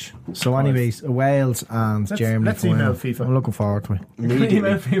 Just rubbish. So, anyways, Wales and Germany. Let's email FIFA. I'm looking forward to it.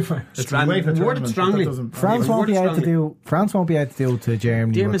 Email FIFA. Worded strongly. France won't be able to do. France won't be able to do to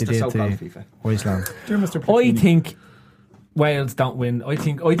Germany Dear what Mr. they did So-called to FIFA. Iceland. Dear Mr. Platini. I think Wales don't win. I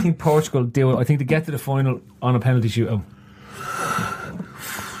think Portugal do it. I think they get to the final on a penalty shootout.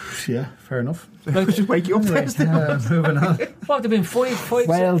 Yeah, fair enough. Just wake you up first. Moving on. What, they've been five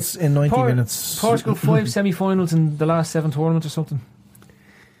Wales in 90 minutes. Portugal 5 semi-finals in the last 7 tournaments or something.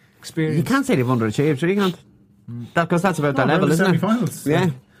 Experience. You can't say they've underachieved, so you can't. Because that's about their level, isn't it? Semi-finals. Yeah.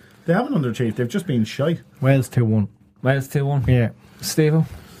 They haven't underachieved. They've just been shite. Wales 2-1. Wales 2-1. Yeah. Steve?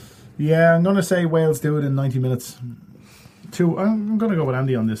 Yeah, I'm going to say Wales do it in 90 minutes. I'm going to go with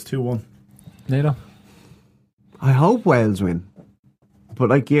Andy on this. 2-1. Neither. I hope Wales win. But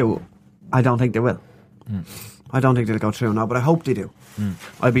like you, I don't think they will. I don't think they'll go through now, but I hope they do.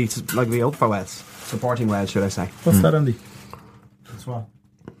 I'd be up for Wales. Supporting Wales, should I say. What's that, Andy? That's what?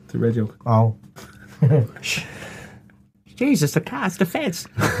 It's a red joke. Oh. Jesus, the cast, the feds.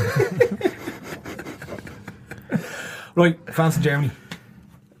 Right, France and Germany.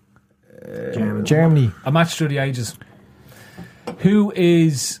 Germany. A match through the ages.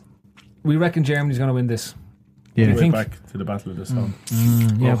 We reckon Germany's going to win this. Yeah. Way back to the Battle of the Somme.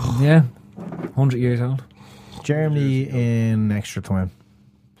 Yeah. 100 years old. Germany in extra time.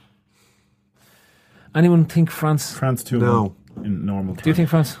 Anyone think France? France 2 No. in normal time. Do you think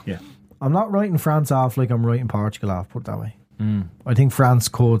France? Yeah. I'm not writing France off like I'm writing Portugal off, put it that way. I think France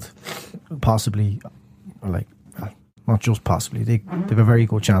could possibly, like, not just possibly, they've a very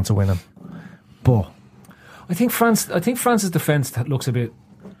good chance of winning. But I think France's defence looks a bit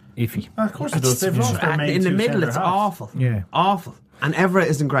iffy. Of course it does. They've lost their main in the two middle, it's centre-halves. awful. Yeah. Awful. And Everett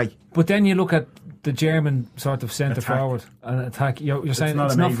isn't great. But then you look at the German sort of centre Attack. forward and attack. You're saying not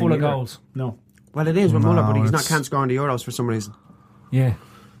it's not amazing full of either. goals. No. Well, it is with Muller, but No, can't score in the Euros for some reason. Yeah,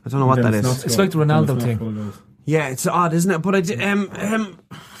 I don't know what Then that it's is. not It's score- like the Ronaldo then it's not thing. full of goals. Yeah, it's odd, isn't it? But tell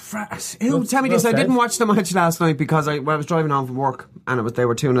me this. I said. didn't watch the match last night because I was driving home from work and they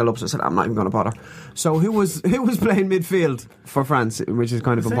were 2-0 up. So I said I'm not even going to bother. So who was playing midfield for France, which is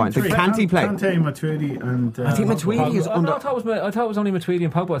kind of important. Did Kanté play? Kanté, Matuidi, and I think Matuidi is under. I thought it was only Matuidi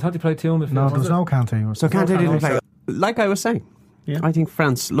and Pogba. I thought he played two in midfield. no, there's no Kanté. So Kanté didn't play. Like I was saying, Yeah. I think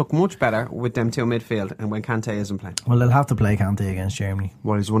France look much better with them two midfield and when Kanté isn't playing. Well, they'll have to play Kanté against Germany.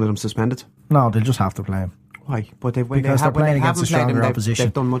 Well, is one of them suspended? No, they'll just have to play him. Why? But when Because they're playing when they against a haven't played stronger them, opposition.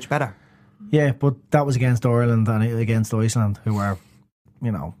 they've done much better. Yeah, but that was against Ireland and against Iceland, who are,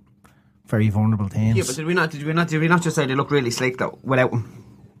 very vulnerable teams. Yeah, but did we not just say they look really slick though without him?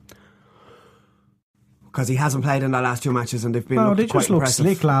 Because he hasn't played in the last two matches and they've been No, they quite just looked impressive.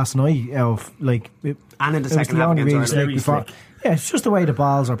 slick last night. And in the it was second the half only against really Ireland. slick Very before. slick. Yeah, it's just the way the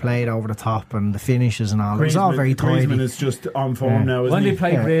balls are played over the top and the finishes and all. It was all very Griezmann tidy. is just on form Yeah. now, isn't When he? they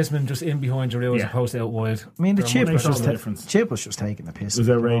play Yeah. Griezmann just in behind Giroud as Yeah. opposed to out wide. I mean, the Makes chip was all just the difference. Chip was just taking the piss. It was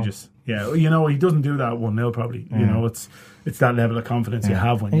outrageous. Yeah, he doesn't do that 1-0 probably. You know, it's that level of confidence you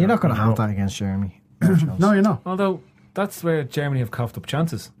have when And you're not going when to have up. that against Germany. No, you're not. Although that's where Germany have coughed up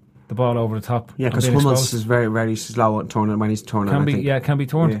chances. The ball over the top. Yeah, and because being Hummels exposed. is very, very slow at turning when he's turning. can I be think. can be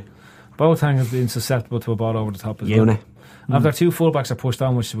turned. Yeah. Both have been susceptible to a ball over the top as well. Uni. And if their two fullbacks are pushed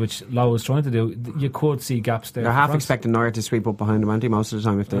on, which Lowe is trying to do, you could see gaps there. They're for half France. expecting Neuer to sweep up behind them, aren't they, most of the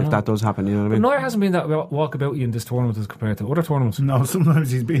time if that does happen, you know what I But mean? Neuer hasn't been that walkabout in this tournament as compared to other tournaments. No,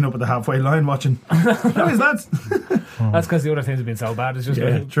 sometimes he's been up at the halfway line watching. How is that? That's because the other things have been so bad. It's just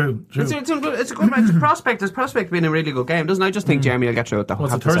Yeah, like, true. It's a good match. There's prospect being a really good game, doesn't it? I just think Germany will get through it though.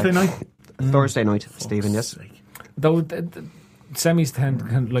 What's have it, to say. Thursday night? Thursday night, Stephen, yes. though the semis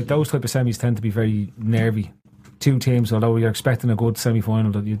tend like those type of semis tend to be very nervy. Two teams, although you're expecting a good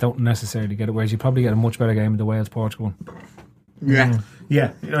semi-final, that you don't necessarily get it. Whereas you probably get a much better game in the Wales-Portugal. Yeah.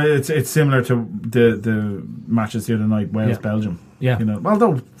 Yeah, it's similar to the matches the other night, Wales-Belgium. Yeah.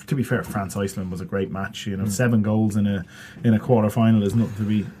 Although to be fair, France-Iceland was a great match. 7 goals in a quarter final is nothing to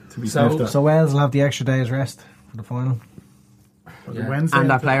be sniffed at. So Wales will have the extra day's rest for the final. Wednesday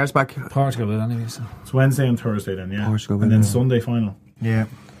And our players back. Portugal will anyway. So. It's Wednesday and Thursday then, yeah. Portugal, and then yeah. Sunday final. Yeah.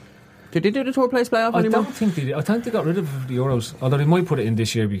 Did they do the tour place playoff I anymore? don't think they did. I think they got rid of the Euros. Although they might put it in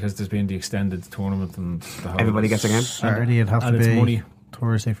this year because there's been the extended tournament and the whole Everybody gets a game. Saturday it'd have and to it's be money.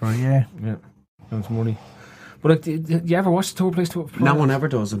 Thursday, Friday. Yeah. Yeah, and it's money. But like, did you ever watch the tour place? No one ever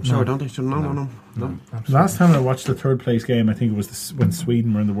does, I'm sure, don't they? No. Last time I watched the third place game, I think it was when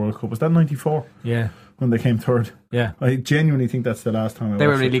Sweden were in the World Cup. Was that 94? Yeah, When they came third. yeah. I genuinely think that's the last time I They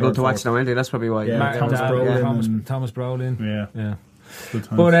were watched really the good to third, watch fourth. now, weren't they? That's probably why. Yeah, Martin Thomas Dad, Brolin and- Thomas Brolin. Yeah, Yeah. good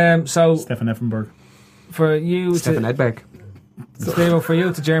times. But so Stefan Effenberg. for you, Stefan Edberg. Steve, for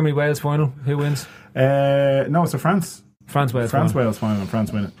you to Germany Wales final, who wins? No, it's a France France-Wales. Wales final and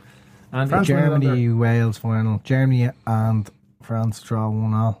France win it. And France win it under- Germany, Wales final. Germany and France draw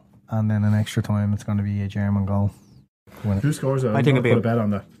 1-1, and then in extra time it's going to be a German goal. Who scores it? I think I'll it'd put be- a bet on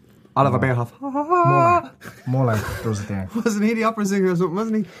that. Oliver Bierhoff. Muller does it there. Wasn't he the opera singer or something,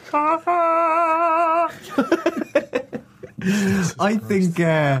 wasn't he? I think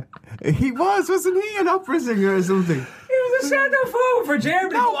he wasn't he an opera singer or something? he was a centre forward for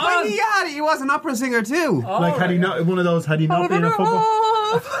Germany. No, Go on. but he was an opera singer too. Like, had he not one of those? Had he not been a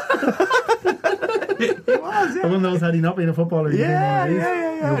football? He was, One of those had he not been a footballer? he'd been one of these.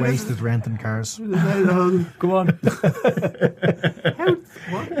 yeah. You're wasted renting cars. Go on.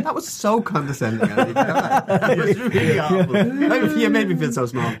 That was so condescending. Andy. That was really awful. You made me feel so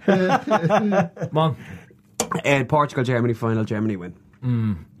small. Come on. Portugal, Germany final. Germany win.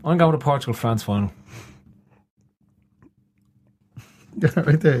 I'm going to Portugal-France final.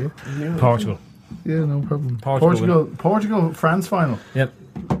 Right there. Yeah. Portugal. Yeah, no problem. Portugal France final. Yep.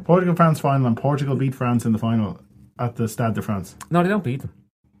 Portugal France final, and Portugal beat France in the final at the Stade de France. No, they don't beat them.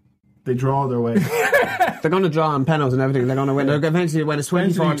 They draw their way. They're going to draw on penos and everything. They're going to win. They're eventually when it's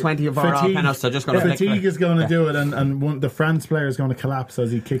 24-20 of our penos. They're just going to Fatigue is going to do it, and the France player is going to collapse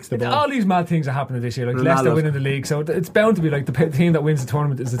as he kicks the ball. All these mad things are happening this year. Like Ronaldo's. Leicester winning the league, so it's bound to be like the team that wins the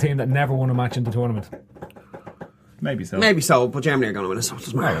tournament is the team that never won a match in the tournament. Maybe so. Maybe so, but Germany are going to win it, so it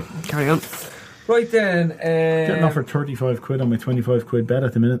doesn't matter. Carry on. Right then. Getting offered 35 quid on my 25 quid bet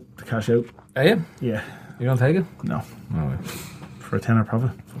at the minute to cash out. Are you? Yeah. You don't take it? No. For a tenner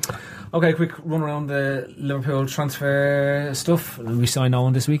profit. Okay, quick run around the Liverpool transfer stuff. We signed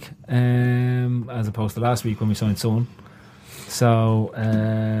Owen this week, as opposed to last week when we signed Son. So,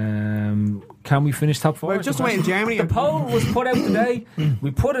 can we finish top 4? Well, just wait in Germany. The poll was put out today.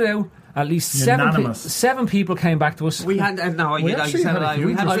 We put it out. At least seven people came back to us. We had We I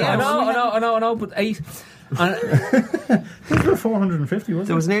know, but 8. There were 450, wasn't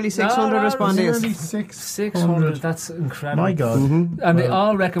there was nearly 600 respondents. Nearly 600. That's incredible. My God. And they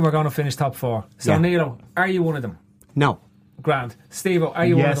all reckon we're going to finish top 4. So, Neilo, are you one of them? No. Grand. Steve-o, are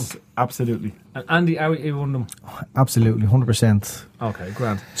you one of them? Yes, absolutely. And Andy, are you one of them? Absolutely, 100%. Okay,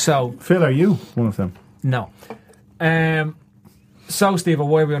 grand. So, Phil, are you one of them? no. So, Steve-o,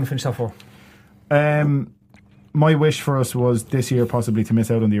 why are we going to finish top 4? My wish for us was this year possibly to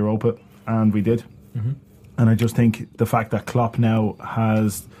miss out on the Europa, and we did. Mm-hmm. And I just think the fact that Klopp now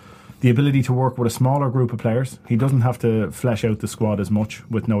has the ability to work with a smaller group of players, he doesn't have to flesh out the squad as much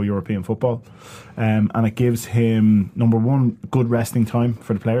with no European football, and it gives him, number one, good resting time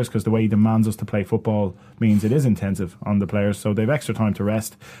for the players, because the way he demands us to play football means it is intensive on the players, so they've extra time to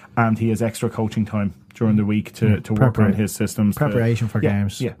rest, and he has extra coaching time during the week to work on his systems, preparation for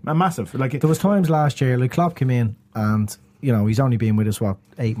games. Yeah, a massive. There was times last year, like Klopp came in and, you know, he's only been with us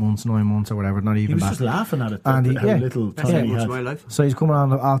 8 months, 9 months or whatever, not even he was that. just laughing at it, and how little time he had. My life. So he's coming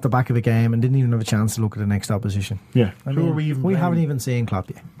on off the back of a game and didn't even have a chance to look at the next opposition. Yeah, Who are we haven't even seen Klopp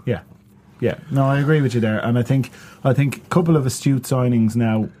yet. Yeah. No, I agree with you there, and I think a couple of astute signings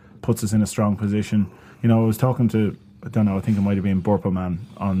now puts us in a strong position. You know, I was talking to, I don't know, I think it might have been Burpleman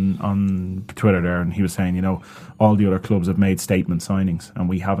on Twitter there, and he was saying, you know, all the other clubs have made statement signings and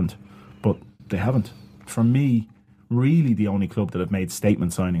we haven't, but they haven't. For me, really the only club that have made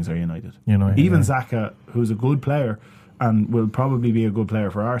statement signings are United. Even Xhaka, who's a good player and will probably be a good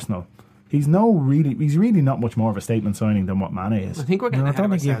player for Arsenal, he's really not much more of a statement signing than what Mane is. I think we're getting I don't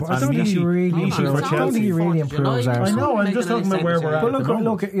think he really improves Arsenal. I know, I'm just talking about where we're at. But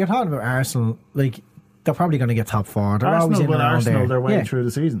look, you're talking about Arsenal, like, they're probably going to get top 4. They're always Arsenal in will and around Arsenal there. their way through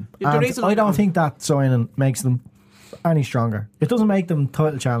the season. And I don't think that signing makes them any stronger. It doesn't make them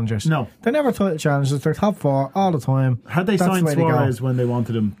title challengers. No. They're never title challengers. They're top 4 all the time. Had they signed Suarez when they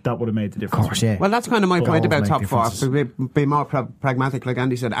wanted him, that would have made the difference. Of course, yeah. Well, that's kind of my point about top 4. differences. Be more pragmatic, like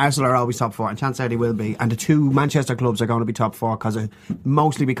Andy said. Arsenal are always top 4, and chances are they will be. And the 2 Manchester clubs are going to be top 4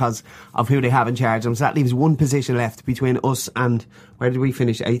 mostly because of who they have in charge. And so that leaves one position left between us and, where did we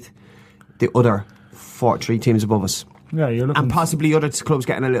finish? 8th? The other 3 teams above us. Yeah, you're looking, and possibly other clubs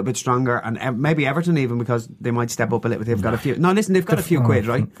getting a little bit stronger, and maybe Everton even, because they might step up a little bit. They've got a few. No, listen, they've got a few quid,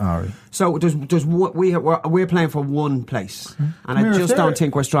 right? All right. So we're playing for one place, and I just don't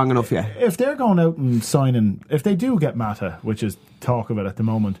think we're strong enough yet. If they're going out and signing, if they do get Mata, which is talk about at the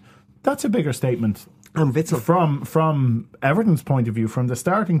moment, that's a bigger statement. And Witzel. From Everton's point of view, from the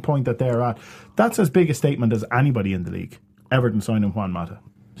starting point that they're at, that's as big a statement as anybody in the league. Everton signing Juan Mata,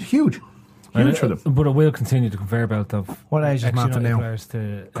 it's huge. Huge for them. But it will continue to conveyor belt of what age is Mata now?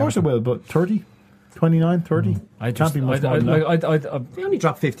 Of course it will, but 30, 29, 30. Can't be much more than that. They only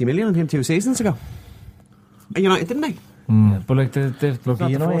dropped 50 million on him 2 seasons ago. United, didn't they? Yeah, but like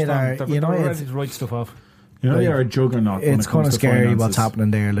United ready to write stuff off. You know, they're a juggernaut. It's kind of scary finances. what's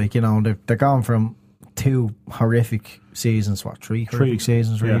happening there. Like, you know, they're gone from 2 horrific seasons, 3 horrific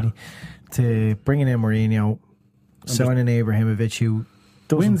seasons really, to bringing in Mourinho, signing Ibrahimovic, who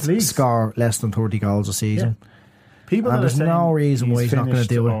doesn't score less than 30 goals a season. People, and there's no reason why he's not going to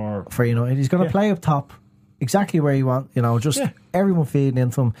do it for United. He's going to play up top exactly where he wants, you know, just everyone feeding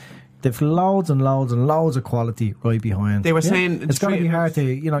into him. They've loads and loads and loads of quality right behind. They were saying it's going to be hard to,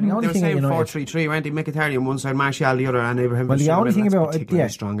 you know, the only thing they were saying 4-3-3, weren't they? Mkhitaryan on one side, Martial the other, and Ibrahimovic. Well, the only thing about it,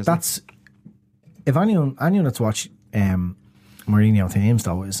 strong, that's if anyone that's watched Mourinho teams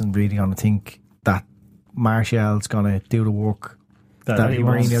though isn't really going to think that Martial's going to do the work that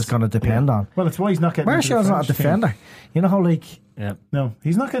Mourinho's going to depend on. Well, it's why he's not getting. Martial's not a defender. Team. You know, like no,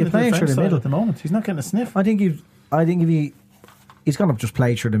 he's not getting the French side at the moment. He's not getting a sniff. I think if he's going to just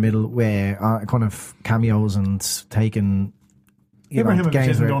play through the middle where kind of cameos and taking. Ibrahimovic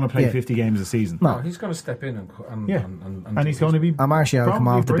isn't going to play 50 games a season. No, he's going to step in and he's going to be. And Martial come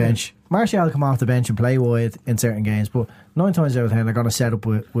off the bench. Martial come off the bench and play wide in certain games, but 9 times out of 10 they're going to set up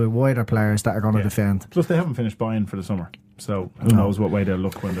with wider players that are going to defend. Plus, they haven't finished buying for the summer, So who knows what way they'll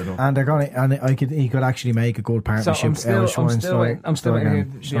look when they're done. And they're going to, and he could actually make a good partnership. So I'm still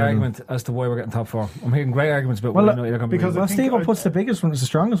waiting the argument as to why we're getting top four. I'm hearing great arguments about why they're going to be. Well, Steve puts the biggest one, it's the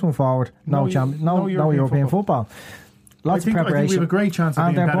strongest one forward. No European football. Lots of preparation. I think we have a great chance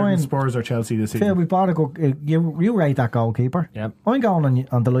of being better than Spurs or Chelsea this season. Phil, we bought a good. You rate that goalkeeper. Yep. I'm going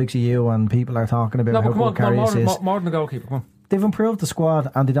on the likes of you, and people are talking about how good Karius is. More than the goalkeeper. Come on. They've improved the squad,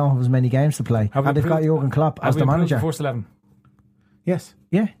 and they don't have as many games to play. And they've got Jurgen Klopp as the manager. The first 11. Yes.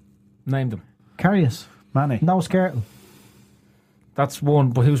 Yeah. Name them. Karius. Mane. No Skrtel. That's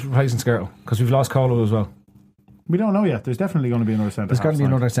one, but who's replacing Skrtel? Because we've lost Colo as well. We don't know yet. There's definitely going to be another centre half. There's going to be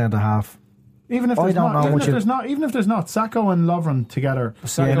another centre half. Even if there's not, Sacco and Lovren together.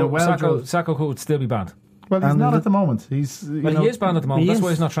 Sacco could still be banned. Well, he's not at the moment. He is banned at the moment. That's why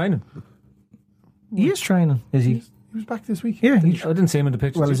he's not training. He is training, is he? He was back this week. Yeah, I didn't see him in the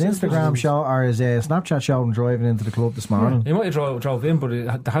pictures. Well, his Instagram show or his Snapchat showed him driving into the club this morning. He might have drove in, but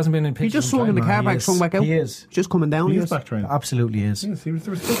there hasn't been any pictures. He just swung in the car back, swung back out. He is just coming down. He is back training. Absolutely is. Yes, he was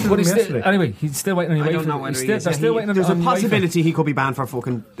anyway, he's still waiting on. I don't know whether still waiting on. There's a possibility he could be banned for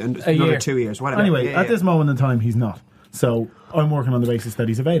fucking another 2 years. Whatever. Anyway, at this moment in time, he's not. So I'm working on the basis that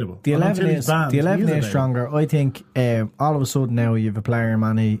he's available. The 11 is stronger. I think all of a sudden now you have a player in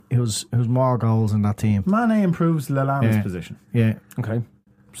Mane who's more goals in that team. Mane improves Lallana's position. Yeah. Okay.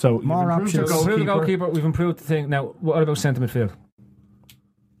 So more options. We've improved the goalkeeper. We've improved the thing. Now, what about centre midfield?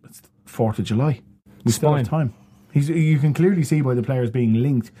 It's 4th of July. We still have time. You can clearly see by the players being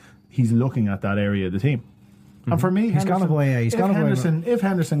linked. He's looking at that area of the team. And for me, he's gone away. If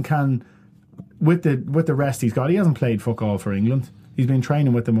Henderson can. With the rest he's got, he hasn't played fuck all for England. He's been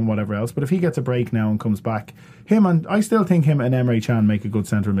training with them and whatever else. But if he gets a break now and comes back, I still think him and Emre Can make a good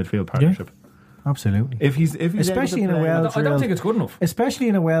centre midfield partnership. Yeah, absolutely. If he's especially in a well-drilled, I don't think it's good enough. Especially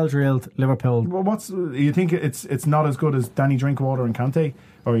in a well-drilled Liverpool. Well, you think it's not as good as Danny Drinkwater and Kante,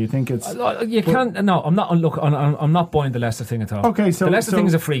 or you think it's No, I'm not. Look, I'm not buying the Leicester thing at all. Okay, so the Leicester thing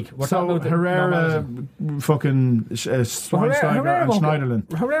is a freak. We're talking about Herrera, fucking Schweinsteiger and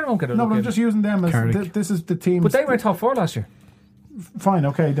Schneiderlin. Herrera won't get a No, look but I'm just using them as this is the team. But they were in top 4 last year. Fine,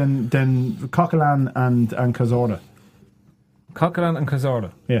 okay, then Coquelin and Cazorla. Coquelin and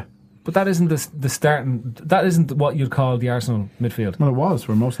Cazorla. Yeah. But that isn't the starting. That isn't what you'd call the Arsenal midfield. Well, it was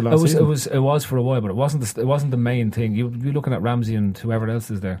for most of last season. It was for a while, but it wasn't the main thing. You'd be looking at Ramsey and whoever else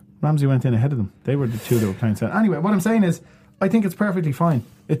is there. Ramsey went in ahead of them. They were the two that were playing centre. Anyway, what I'm saying is, I think it's perfectly fine.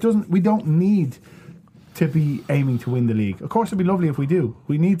 We don't need to be aiming to win the league. Of course, it'd be lovely if we do.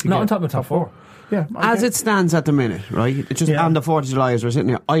 We need to. I'm talking about top 4. Yeah, as it stands at the minute, right? It's just on the 4th of July as we're sitting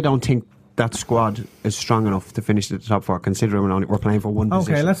here. I don't think that squad is strong enough to finish the top 4, considering we're playing for one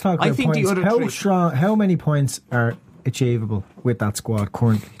position. Okay, let's talk about think points. The other how many points are achievable with that squad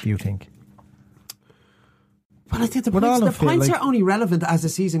currently, do you think? Well, I think the points are only relevant as the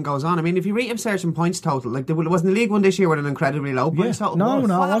season goes on. I mean, if you rate a certain points total, like it wasn't the League One this year with an incredibly low points total. No, it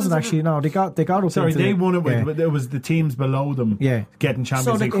wasn't actually. No, they got up. Sorry, they won it with, but it was the teams below them getting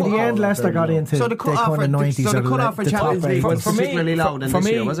Champions League. In the end, Leicester got into the kind of 90s. So the cut-off for Champions League was particularly low than this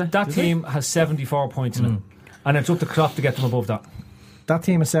year, was it? That team has 74 points in it, and it's up to Klopp to get them above that. That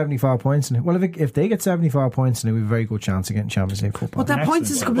team has 74 points in it. Well, if they get 74 points in it, we have a very good chance of getting Champions League football. But that points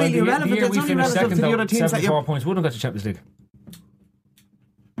is completely irrelevant. It's only relevant to the other teams. 74 points wouldn't have got to Champions League.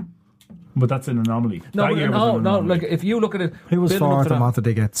 But that's an anomaly. No. Like if you look at it, who was 4th and what did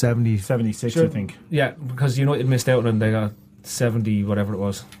they get? 76, I think. Yeah, because United missed out and they got 70, whatever it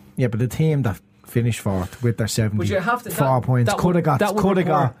was. Yeah, but the team that finished 4th with their 74 points could have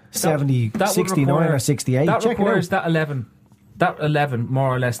got 70, 69 or 68. That requires that 11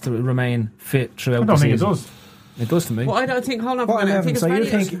 more or less to remain fit throughout the season. I don't think it does. It does to me. Well, I don't think. Hold on for a minute. I think so you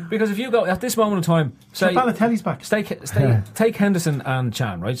think because if you go at this moment in time, say Balotelli's back. Take Henderson and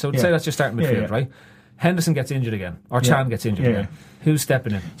Chan, right? So say that's your starting midfield, right? Henderson gets injured again, or Chan gets injured again. Who's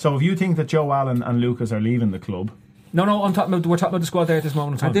stepping in? So if you think that Joe Allen and Lucas are leaving the club, we're talking about the squad there at this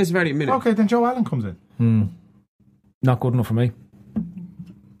moment in time. At this very minute. Okay, then Joe Allen comes in. Not good enough for me.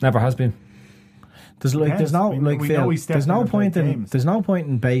 Never has been. There's no point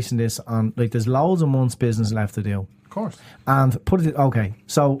in basing this on there's loads of months business left to do. Of course. And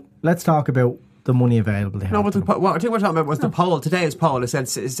so let's talk about the money available. No, but what I think we're talking about was the poll. Today's poll. It said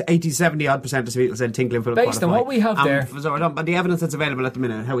it's 70 odd % of people said think Liverpool based on what we have there. But the evidence that's available at the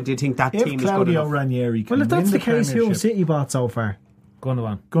minute, how do you think that team is good enough? Ranieri can if that's win the case, who City bought so far?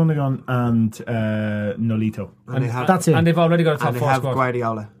 Gundogan and Nolito. That's it. And they've already got a top 4 squad. squad.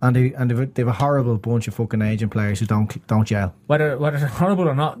 Guardiola. And they've a horrible bunch of fucking aging players who don't gel. Whether they're horrible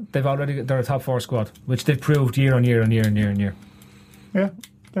or not, they're a top 4 squad, which they've proved year on year. Yeah,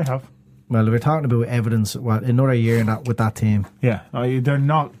 they have. Well, we're talking about evidence. Well, another year with that team. Yeah, they're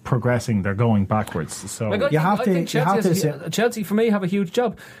not progressing; they're going backwards. So I think Chelsea, for me, have a huge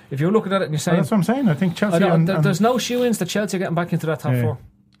job. If you're looking at it and you're saying, that's what I'm saying. I think Chelsea. There's no shoe-ins that Chelsea are getting back into that top four.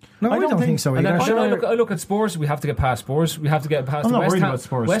 No, I don't think so either. And then I look at Spurs. We have to get past Spurs. We have to get past I'm the not West worried Ham. about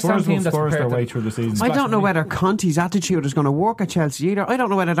Spurs. West Ham Spurs team will that's Spurs their prepared way to- through the season. I don't know whether Conte's attitude is going to work at Chelsea either. I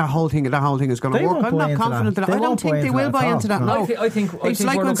don't know whether that whole thing is going to They work. won't I'm buy not into confident that. that. I They don't won't think buy they into will that buy at into that. all. No, I think it's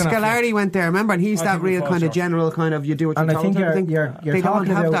like we're when looking at Scolari went there. Remember, and he's I that think we're real kind of false general kind of you do what you're And I told. think type of thing. you're They don't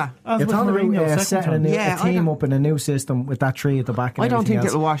talking have about that. you're talking Mourinho about second setting time. a team up in a new system with that tree at the back. And I don't think everything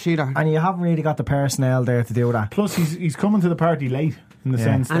it'll else. wash either. And you haven't really got the personnel there to do that. Plus, he's coming to the party late in the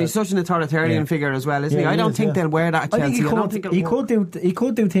sense that And he's such an authoritarian figure as well, isn't he? Yeah, I he don't is, think yeah. they'll wear that at I Chelsea. think I don't think he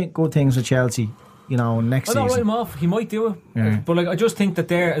could do good things with Chelsea. Next I don't write season. him off. He might do it, Yeah. but I just think that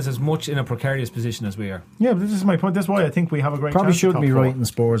they're as much in a precarious position as we are. Yeah, but this is my point. That's why I think we have a great Probably chance at shouldn't top be four. writing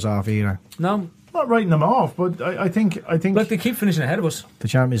Spurs off either. No, Not writing them off, but I think. look, they keep finishing ahead of us. The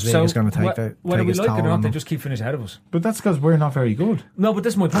Champions League So is going to take whether we its like it toll or not, on they them. just keep finishing ahead of us. But that's because we're not very good. No, but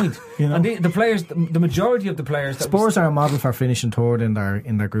this is my point. And the players, the majority of the players, that Spurs are a model for finishing third in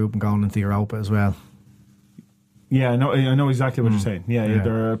their group and going into Europa as well. Yeah, I know exactly what you're saying. Yeah,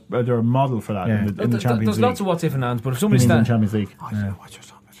 they're a model for that Yeah. in the Champions there's League. lots of what's if and ands, but if in somebody the stands, Champions League.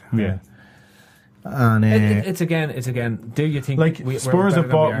 Yeah. And it's again. Do you think we're Spurs better have than we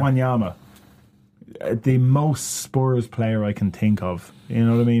bought are? Wanyama, the most Spurs player I can think of. You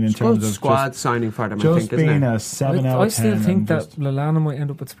know what I mean? In terms of squad signing for them, I just think, isn't being it? a 7 out I of 10. still think and that just- Lallana might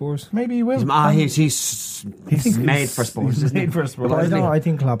end up at Spurs. maybe he will. He's made for Spurs. He's isn't he? made for Spurs. I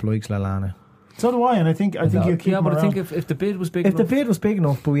think Klopp likes Lallana. So do I, and I think he'll keep Yeah, him but I around. think if the bid was big If the enough, bid was big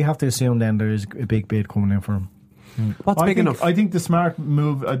enough, but we have to assume then there is a big bid coming in for him. What's big enough? I think the smart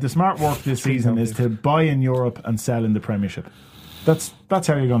move, the smart work this season is to buy in Europe and sell in the Premiership. That's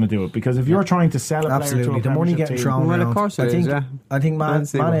how you're going to do it. Because if you're trying to sell a player to Absolutely, a the money Premiership getting team, thrown Well, around. of course it I think, is, yeah. I think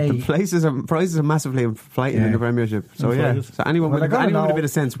the prices are massively inflating in the Premiership. So Inflated. so anyone with a bit of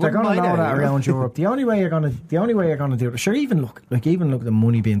sense, they're going to know that you know? around Europe. The only way you're going to do it. Sure, even look at the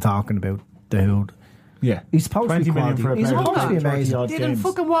money being talking about the Hood. yeah, He's supposed to be 20 million quality. for a He's player supposed to be who's played amazing. 30 odd Didn't games.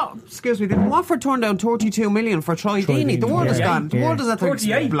 fucking what? Excuse me. Didn't Watford turn down 32 million for Troy Deeney? The world has Yeah. gone. The Yeah. world is at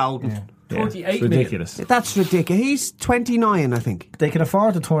 48. exploding. Yeah, 48 it's million. ridiculous. That's ridiculous. He's 29, I think. They can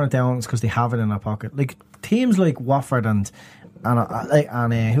afford to turn it down because they have it in their pocket. Like teams like Watford and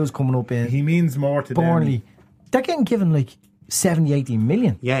who's coming up in He means more to Burnley, they're getting given like 70, 80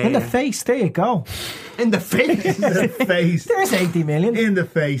 million. In the face, there you go. In the face. them. In the face. There's 80 million. In the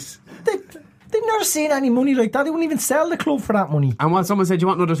face. They've never seen any money like that. They wouldn't even sell the club for that money. And when someone said, you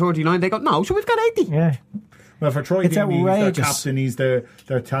want another 39? They go, no, so we've got 80. Yeah. Well, for Troy It's Deeney, he's their outrageous. captain, he's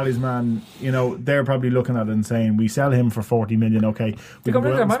their talisman. You know, they're probably looking at it and saying, "We sell him for 40 million, okay." They got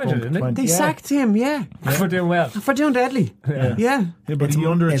rid of their manager, didn't they? They sacked him, for doing well. For doing deadly. Yeah. Yeah, but he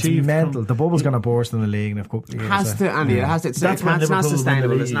underachieved. It's mental. The bubble's going to burst in the league in a couple of years. Has to, Andy. It has to. That's when It's not Liverpool win the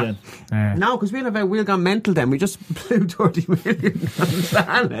sustainable. league It's not. again. Yeah. No, because we'll gone mental then. We just blew 30 million on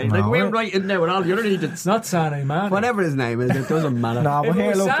Sané. Like, we're right in there with all the other agents. It's not Sané, man. Whatever his name is, it doesn't matter. No, but If it here,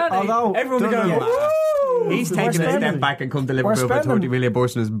 was look, Sané, although everyone would Doesn't go, matter. "Woo!" He's We're taking a step spending- back and come to we're Liverpool for spending- 30 million,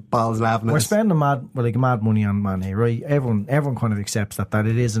 bursting his balls laughing at we're us. spending mad money on Mane, right? Everyone kind of accepts that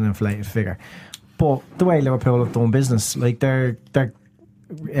it is an inflated figure. But the way Liverpool have done business, like they're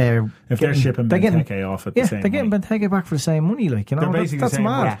If they're shipping Benteke off at the same they're getting money. Benteke back for the same money, like, you know. They're basically that's saying,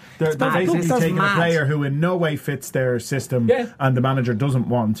 mad. well, they're basically That's taking mad. a player who in no way fits their system Yeah. and the manager doesn't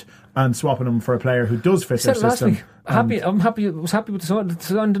want, and swapping him for a player who does fit I said their it last system. week. I'm happy. I was happy with the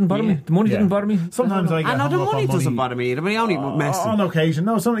sign. Didn't bother me. The money didn't bother me. Sometimes I get I know the hung up money on doesn't bother me either, but he only messed on occasion.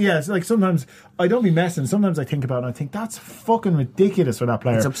 No, it's like sometimes I don't be messing. Sometimes I think about it and I think that's fucking ridiculous for that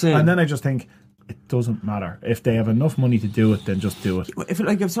player. It's obscene. And then I just think it doesn't matter. If they have enough money to do it, then just do it.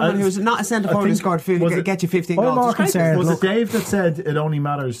 If someone who's not a centre I forward who think- scored was it- get you 15 I'm goals, more it's great. concerned. Was Look, it Dave that said it only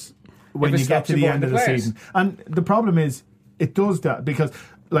matters when If it you get stops to you the buying end the of the players. season? And the problem is, it does that because,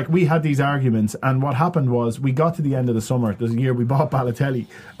 like, we had these arguments, and what happened was we got to the end of the summer, the year we bought Balotelli,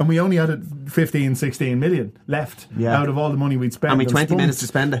 and we only had 15, 16 million left out of all the money we'd spent. And we 20 spunked. minutes to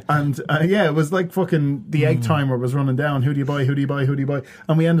spend it. And it was like fucking the egg timer was running down. Who do you buy? Who do you buy? Who do you buy?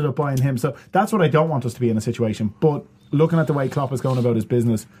 And we ended up buying him. So that's what I don't want us to be in a situation. But looking at the way Klopp is going about his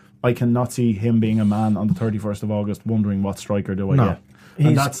business, I cannot see him being a man on the 31st of August wondering what striker do I No. get. he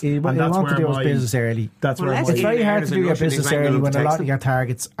And wants to where do his my- business early. That's Well, where let's my, It's very hard to There's do a your Russian business who's early rang when a them lot to of your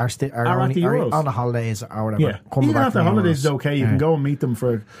targets are Are at the Euros. on the holidays or whatever. yeah. coming Even back after from the holidays is Euros. okay. You can go and meet them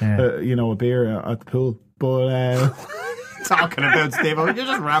for a beer at the pool. But Talking about Steve, you're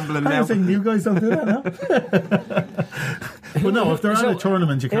just rambling I now. was saying you guys don't do that, no? But no, if they're on a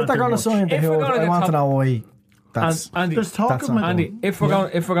tournament, you can't. If they're going to sign the Hill, I want to know why. Andy, there's talk of Andy, if we're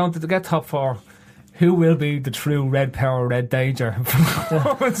going to get top 4, who will be the true red power, red danger for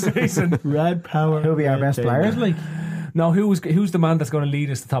one season? Red power. Who'll be our best players? Like, no, who's the man that's going to lead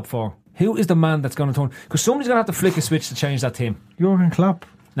us to top 4? Who is the man that's going to turn? Because somebody's going to have to flick a switch to change that team. Jurgen Klopp.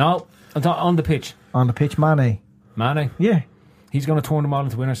 No, on the pitch. On the pitch, Mane. Yeah, he's going to turn them all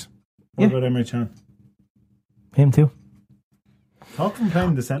into winners. What about Emre Can? Him too. Talk of him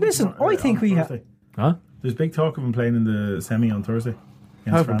playing the semi. Listen, I think we have. Huh? There's big talk of him playing in the semi on Thursday.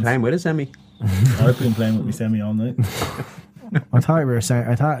 I've been playing with a semi. I've been playing with my semi all night. I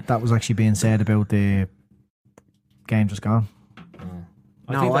thought that was actually being said about the game just gone.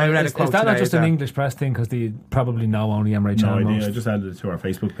 I read a quote is that not today just an English press thing? Because they probably know only Emre No Can. idea. I just added it to our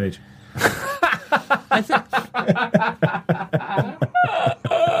Facebook page.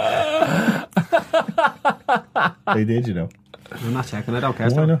 They did, you know. I'm not checking. I don't care.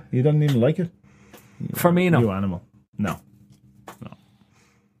 Why not? You don't even like it? Firmino. You animal. No.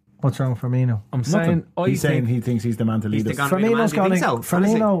 What's wrong with Firmino? I'm saying, He's saying he thinks he's the man to lead us. Firmino's going to.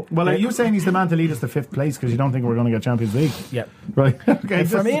 Firmino. Well, are you saying he's the man to lead us to 5th place because you don't think we're going to get Champions League? Yeah. Right. Okay.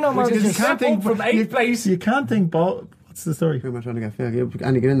 Firmino manages you can't think from 8th place. You can't think ball. What's the story? Who am I trying to get? Phil,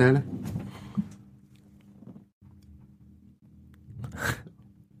 Andy, get in there now.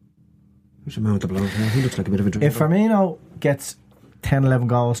 Who's the man with the blow? He looks like a bit of a dream. If Firmino gets 10, 11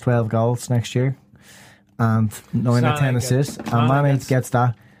 goals, 12 goals next year, and 9 or 10 assists, and Mane gets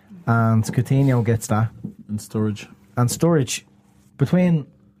that, and Coutinho gets that, And Sturridge, between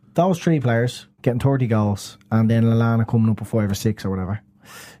those 3 players getting 30 goals, and then Lallana coming up with 5 or 6 or whatever,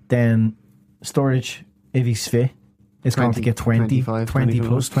 then Sturridge, if he's fit, is going to get 20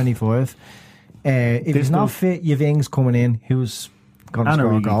 plus 25. If he's not fit, you've Ings coming in who's going to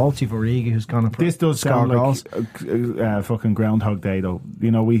score goals. You've Origi who's going to this does score sound goals. like fucking Groundhog Day, though.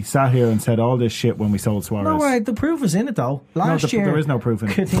 You know, we sat here and said all this shit when we sold Suarez. No way, the proof is in it though. Last year there is no proof in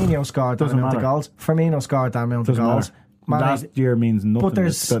it. Coutinho scored that amount of goals. Firmino scored that amount of goals. Last year means nothing. But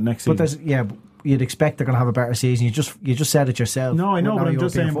there's next season. You'd expect they're going to have a better season. You just said it yourself. No, I know, but I'm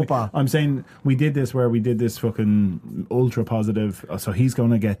just saying. Football. I'm saying we did this fucking ultra positive. So he's going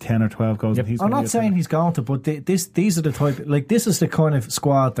to get 10 or 12 goals. Yep. I'm not saying he's going to, but these are the type. Like this is the kind of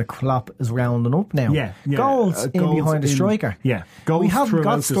squad that Klopp is rounding up now. Yeah. Goals in behind the striker. Yeah, goals. We haven't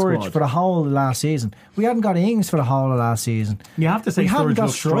got Sturridge for the whole of last season. We hadn't got Ings for the whole of last season. You have to say we haven't Sturridge got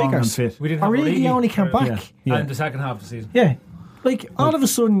looks strong and fit. We didn't have Origi only came back. Yeah. And the second half of the season. Yeah, like all of a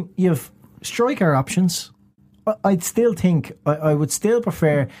sudden you've striker options. I'd still think I would still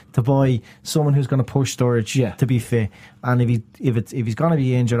prefer to buy someone who's going to push Sturridge to be fit, and if he's going to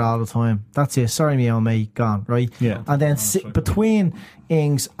be injured all the time, that's it. Sorry, me old mate, gone right. Yeah, and then between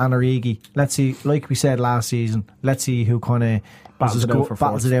Ings and Origi, let's see. Like we said last season, let's see who kind of battles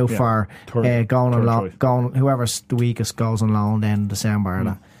it out for going on loan. Whoever's the weakest goes on loan then in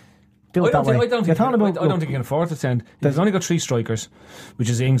December. I don't think you can afford to send. They've only got 3 strikers, which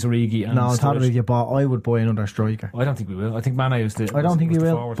is Ings, Origi, and I'm talking about you bought. I would buy another striker. I don't think we will. I think Mane is the. I don't think we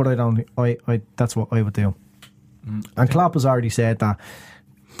will, forward. But I don't. I that's what I would do. And Klopp has already said that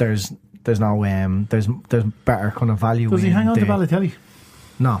there's no there's better kind of value. Does he hang on to Balotelli?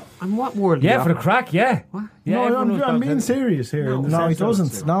 No. And what word? Yeah, for the crack. Yeah. What? Yeah, no, I'm being serious here. No, he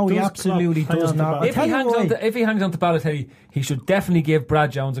doesn't. No, he absolutely does not. If he hangs on to Balotelli, he should definitely give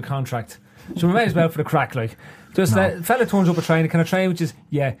Brad Jones a contract. So we may as well for the crack, like. Just fella turns up a trainer, can I train? Which is,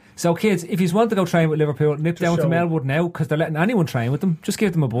 So kids, if you want to go train with Liverpool, nip down to Melwood now, because they're letting anyone train with them. Just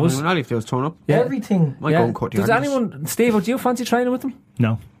give them a buzz. All you have to do is turn up. Yeah. Everything. Does anyone, Steve, do you fancy training with them?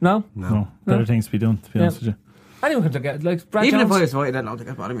 No. Better things to be done, to be honest with you. Anyone can get, like, Brad Even Jones. if I was invited, I don't think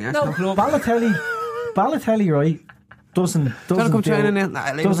I'd bother me. Balotelli, right, doesn't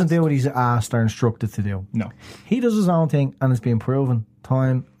do what he's asked or instructed to do. No. He does his own thing, and it's been proven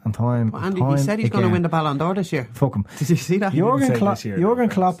time and time. Well, Andy, he said he's going to win the Ballon d'Or this year. Fuck him. Did you see that? Jurgen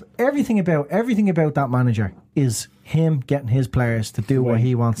Klopp, everything about that manager is him getting his players to do what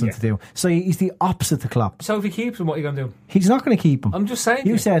he wants them to do. So he's the opposite to Klopp. So if he keeps him, what are you going to do? He's not going to keep him. I'm just saying.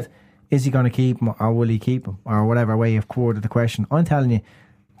 You said, is he going to keep him or will he keep him? Or whatever way you've worded the question. I'm telling you,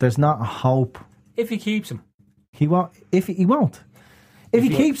 there's not a hope. If he keeps him. He won't. If he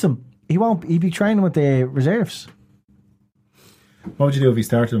keeps him, he won't. He'd be training with the reserves. What would you do if he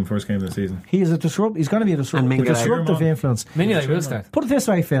started him first game of the season? He's going to be a disruptive influence. Mignolet will start. Put it this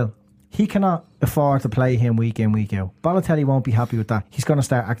way, Phil. He cannot afford to play him week in, week out. Balotelli won't be happy with that. He's going to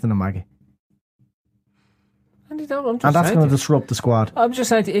start acting a maggot. And that's going to disrupt the squad. I'm just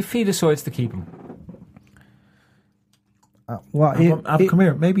saying, if he decides to keep him. Come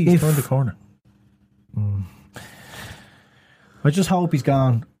here. Maybe he's turned the corner. I just hope he's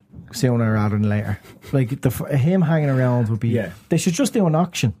gone sooner rather than later. Like him hanging around would be. Yeah. They should just do an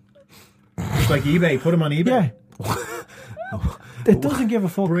auction. It's like eBay. Put him on eBay. Yeah. It doesn't give a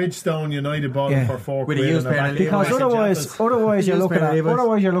fuck. Bridgestone United bought him for £4 With a used pair of because otherwise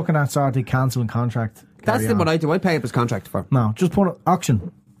you're looking at sort of cancelling contract. That's what I do. I pay up his contract for. No, just put an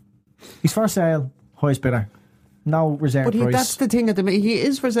auction. He's for sale, highest bidder. No reserve But price. that's the thing at the minute. He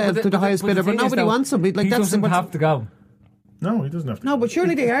is for sale to the highest bidder, but nobody wants him. Like, he that's doesn't have to go. No, he doesn't have to. No, but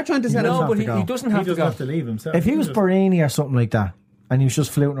surely they are trying to sell him. No, but to go. he doesn't have to go. Have to leave himself. If he was Barini or something like that, and he was just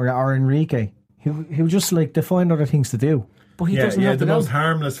floating around, or Enrique, he would just like to find other things to do. But he doesn't have to the go. most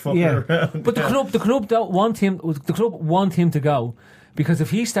harmless fucker around. But the club don't want him. The club want him to go because if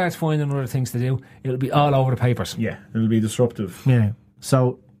he starts finding other things to do, it'll be all over the papers. Yeah, it'll be disruptive. Yeah.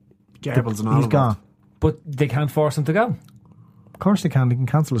 So Gerbils and all he's of gone. But they can't force him to go. Of course they can. They can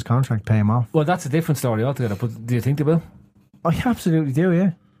cancel his contract, pay him off. Well, that's a different story altogether. But do you think they will? I absolutely do.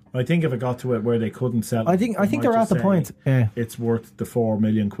 Yeah. I think if it got to it where they couldn't sell, I think they're at the point. Yeah. It's worth the £4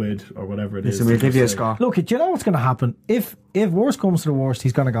 million or whatever it is. So we'll give you a score. Look, do you know what's going to happen? If worst comes to the worst,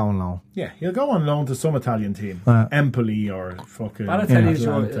 he's going to go on loan. Yeah, he'll go on loan to some Italian team, Empoli or fucking.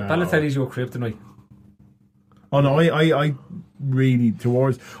 Balotelli's your kryptonite. Oh no, I really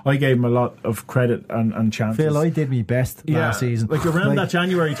I gave him a lot of credit and chances. Phil, I did my best last season. Like around that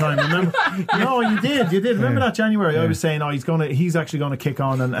January time, remember? No, you did. Remember that January? I was saying, he's actually gonna kick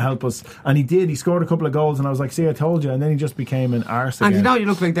on and help us, and he did. He scored a couple of goals, and I was like, see, I told you. And then he just became an arse again. And you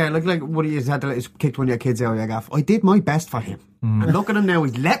look like that, like what he had to kicked one of your kids out of your gaff. I did my best for him. And look at him now,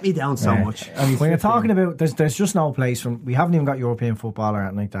 he's let me down so much. And when you're talking about, there's just no place we haven't even got European football or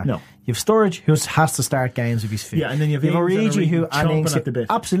anything like that. No. You've Sturridge, who has to start games if he's fit. Yeah, and then you've Origi, who chomping at the bit.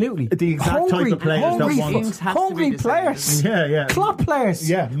 Absolutely. The exact type of players that want hungry players. Yeah. Klopp players.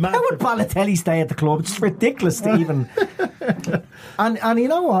 Yeah, how would Balotelli stay at the club? It's ridiculous to even. and you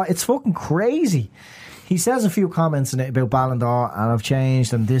know what? It's fucking crazy. He says a few comments in it about Ballon d'Or, and I've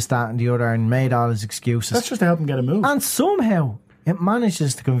changed, and this, that, and the other, and made all his excuses. That's just to help him get a move. And somehow it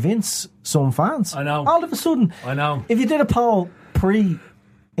manages to convince some fans. I know. All of a sudden, I know. If you did a poll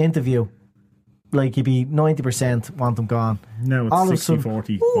pre-interview, like you'd be 90% want him gone. No, it's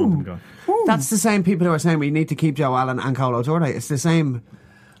 60-40 want him gone. That's the same people who are saying we need to keep Joe Allen and Kolo Touré. It's the same.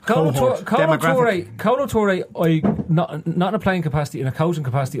 Kolo Touré, not in a playing capacity, in a coaching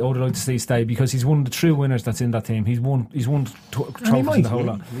capacity, I would like to see stay because he's one of the true winners that's in that team. He's won trophies in the whole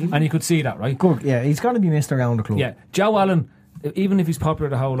lot, and you could see that, right? Good, yeah. He's got to be missed around the club. Yeah, Joe Allen, even if he's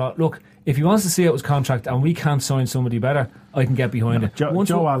popular the whole lot, look, if he wants to see out his contract and we can't sign somebody better, I can get behind it.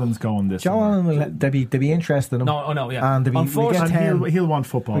 Joe Allen's going this. Joe Allen, they'll be interested in him. No, yeah. And he'll want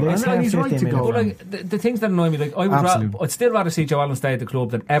football. And he's right to go. But like, the things that annoy me, like I'd still rather see Joe Allen stay at the club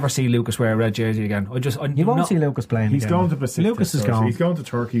than ever see Lucas wear a red jersey again. You won't see Lucas playing. He's again. going to Besiktas. Lucas is gone. He's going to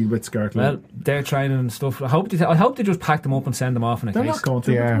Turkey with Skrtel. Well, they're training and stuff. I hope they just pack them up and send them off in a They're case. not going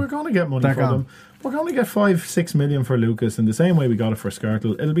to. We're going to get money for them. We're going to get 5-6 million for Lucas in the same way we got it for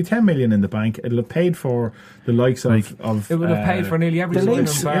Skrtel. It'll be 10 million in the bank. It'll have paid for the likes of it would have paid for nearly every single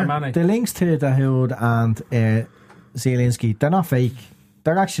The links to Dahoud and Zielinski, they're not fake.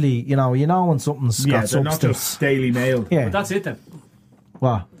 They're actually, you know when something's got they're substance. Not just Daily Mail. Yeah, but that's it then.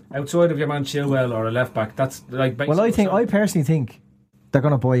 What? Outside of your man Chilwell or a left back, that's like. Well, I personally think they're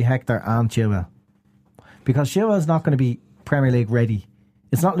going to buy Hector and Chilwell because Chilwell's not going to be Premier League ready.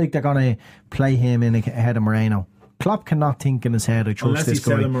 It's not like they're going to play him in ahead of Moreno. Klopp cannot think in his head, I trust Unless this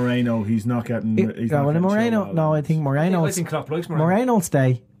guy. Unless he's Moreno, he's not getting... Moreno... No, I think Moreno... I think Klopp likes Moreno. Moreno will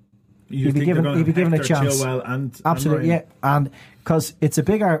stay. He'll be given a chance. Absolutely, yeah. And because it's a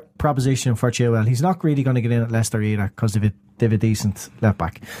bigger proposition for Chilwell. He's not really going to get in at Leicester either because they have a decent left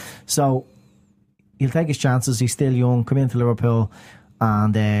back. So he'll take his chances. He's still young. Come into Liverpool.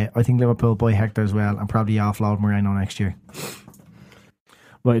 And I think Liverpool buy Hector as well and probably offload Moreno next year.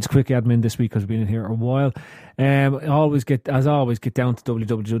 Right, it's quick admin this week because we've been in here a while. Always get down to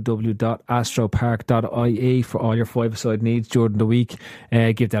www.astropark.ie for all your five-a-side needs during the week.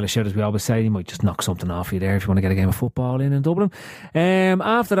 Give Dell a shout, as we always say. You might just knock something off you there if you want to get a game of football in Dublin.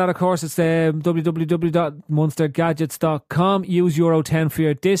 After that, of course, it's www.munstergadgets.com. Use Euro10 for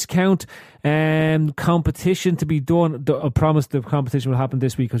your discount. Competition to be done. I promise the competition will happen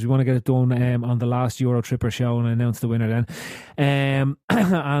this week because we want to get it done on the last Euro Tripper show and announce the winner then. And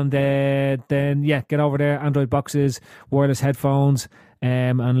then get over there. Android boxes, wireless headphones,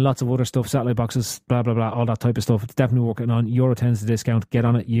 and lots of other stuff, satellite boxes, blah blah blah, all that type of stuff. It's definitely working on. Euro 10's the discount. Get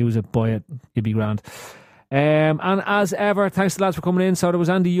on it, use it, buy it. You'll be grand. And as ever, thanks to the lads for coming in. So there was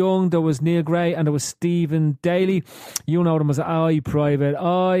Andy Young, there was Neil Gray, and there was Stephen Daly. You know them as Private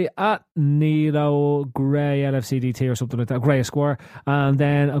Eye at Nilo Gray LFCDT or something like that, Gray Square. And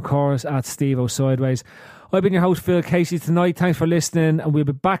then, of course, at Steve O'Sideways. I've been your host, Phil Casey, tonight. Thanks for listening, and we'll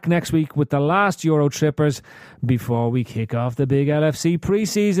be back next week with the last Euro trippers before we kick off the big LFC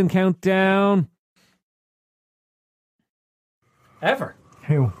pre-season countdown. Ever.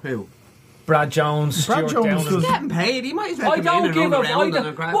 Who? Brad Jones. Brad Stuart Jones Downing. He's getting paid. He might as well I come don't in and give run a around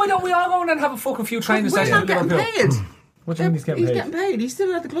and crap. Why don't we all go in and have a fucking few training We're sessions not in getting Liverpool? paid. What do you mean he's getting He's paid? getting paid. He's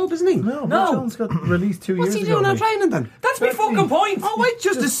still at the club, isn't he? No, Brad Jones got released 2 years What's he ago. doing on mate. training then? That's my fucking point. Oh, I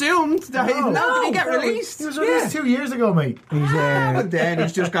just assumed that he did he get No, released? He was released 2 years ago, mate. He's Then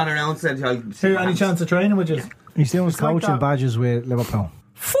he's just gone around and said, Here, any chance of training with you? he's doing his like coaching that. badges with Liverpool.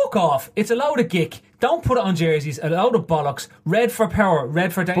 Fuck off. It's a load of gick. Don't put it on jerseys. A load of bollocks. Red for power.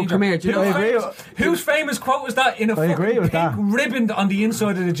 Red for danger. come here, do you know- I agree Whose famous quote was that in a I agree fucking with pink that. ribbon on the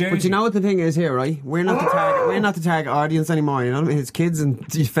inside of the jersey? But you know what the thing is here, right? We're not the target. We're not the target audience anymore. You know what I mean? It's kids and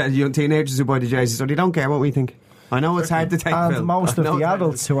young teenagers who buy the jerseys, so they don't care what we think. I know it's hard to take. And Phil. most I of know the it's hard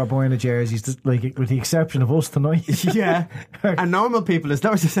adults who are buying the jerseys, like with the exception of us tonight, to- yeah, and normal people, is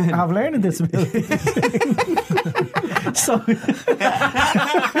that what you're saying? have learning disabilities. so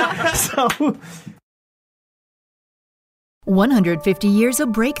 150 years of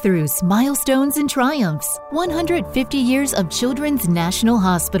breakthroughs, milestones, and triumphs. 150 years of Children's National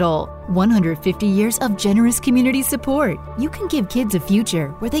Hospital. 150 years of generous community support. You can give kids a future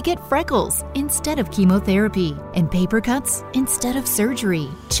where they get freckles instead of chemotherapy and paper cuts instead of surgery.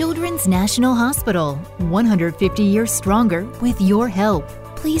 Children's National Hospital. 150 years stronger with your help.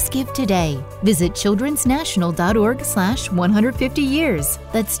 Please give today. Visit childrensnational.org/150 years.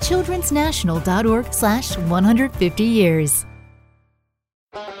 That's childrensnational.org/150 years.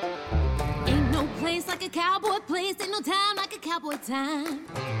 Ain't no place like a cowboy place, ain't no time like a cowboy time.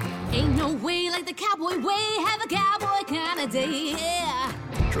 Ain't no way like the cowboy way, have a cowboy kind of day, yeah.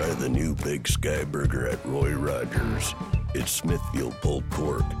 Try the new Big Sky Burger at Roy Rogers. It's Smithfield pulled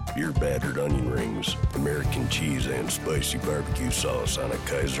pork, beer battered onion rings, American cheese, and spicy barbecue sauce on a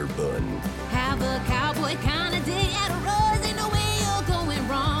Kaiser bun. Have a cowboy kind of day at Roy's, ain't no way you're going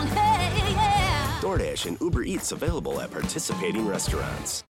wrong, hey, yeah. DoorDash and Uber Eats available at participating restaurants.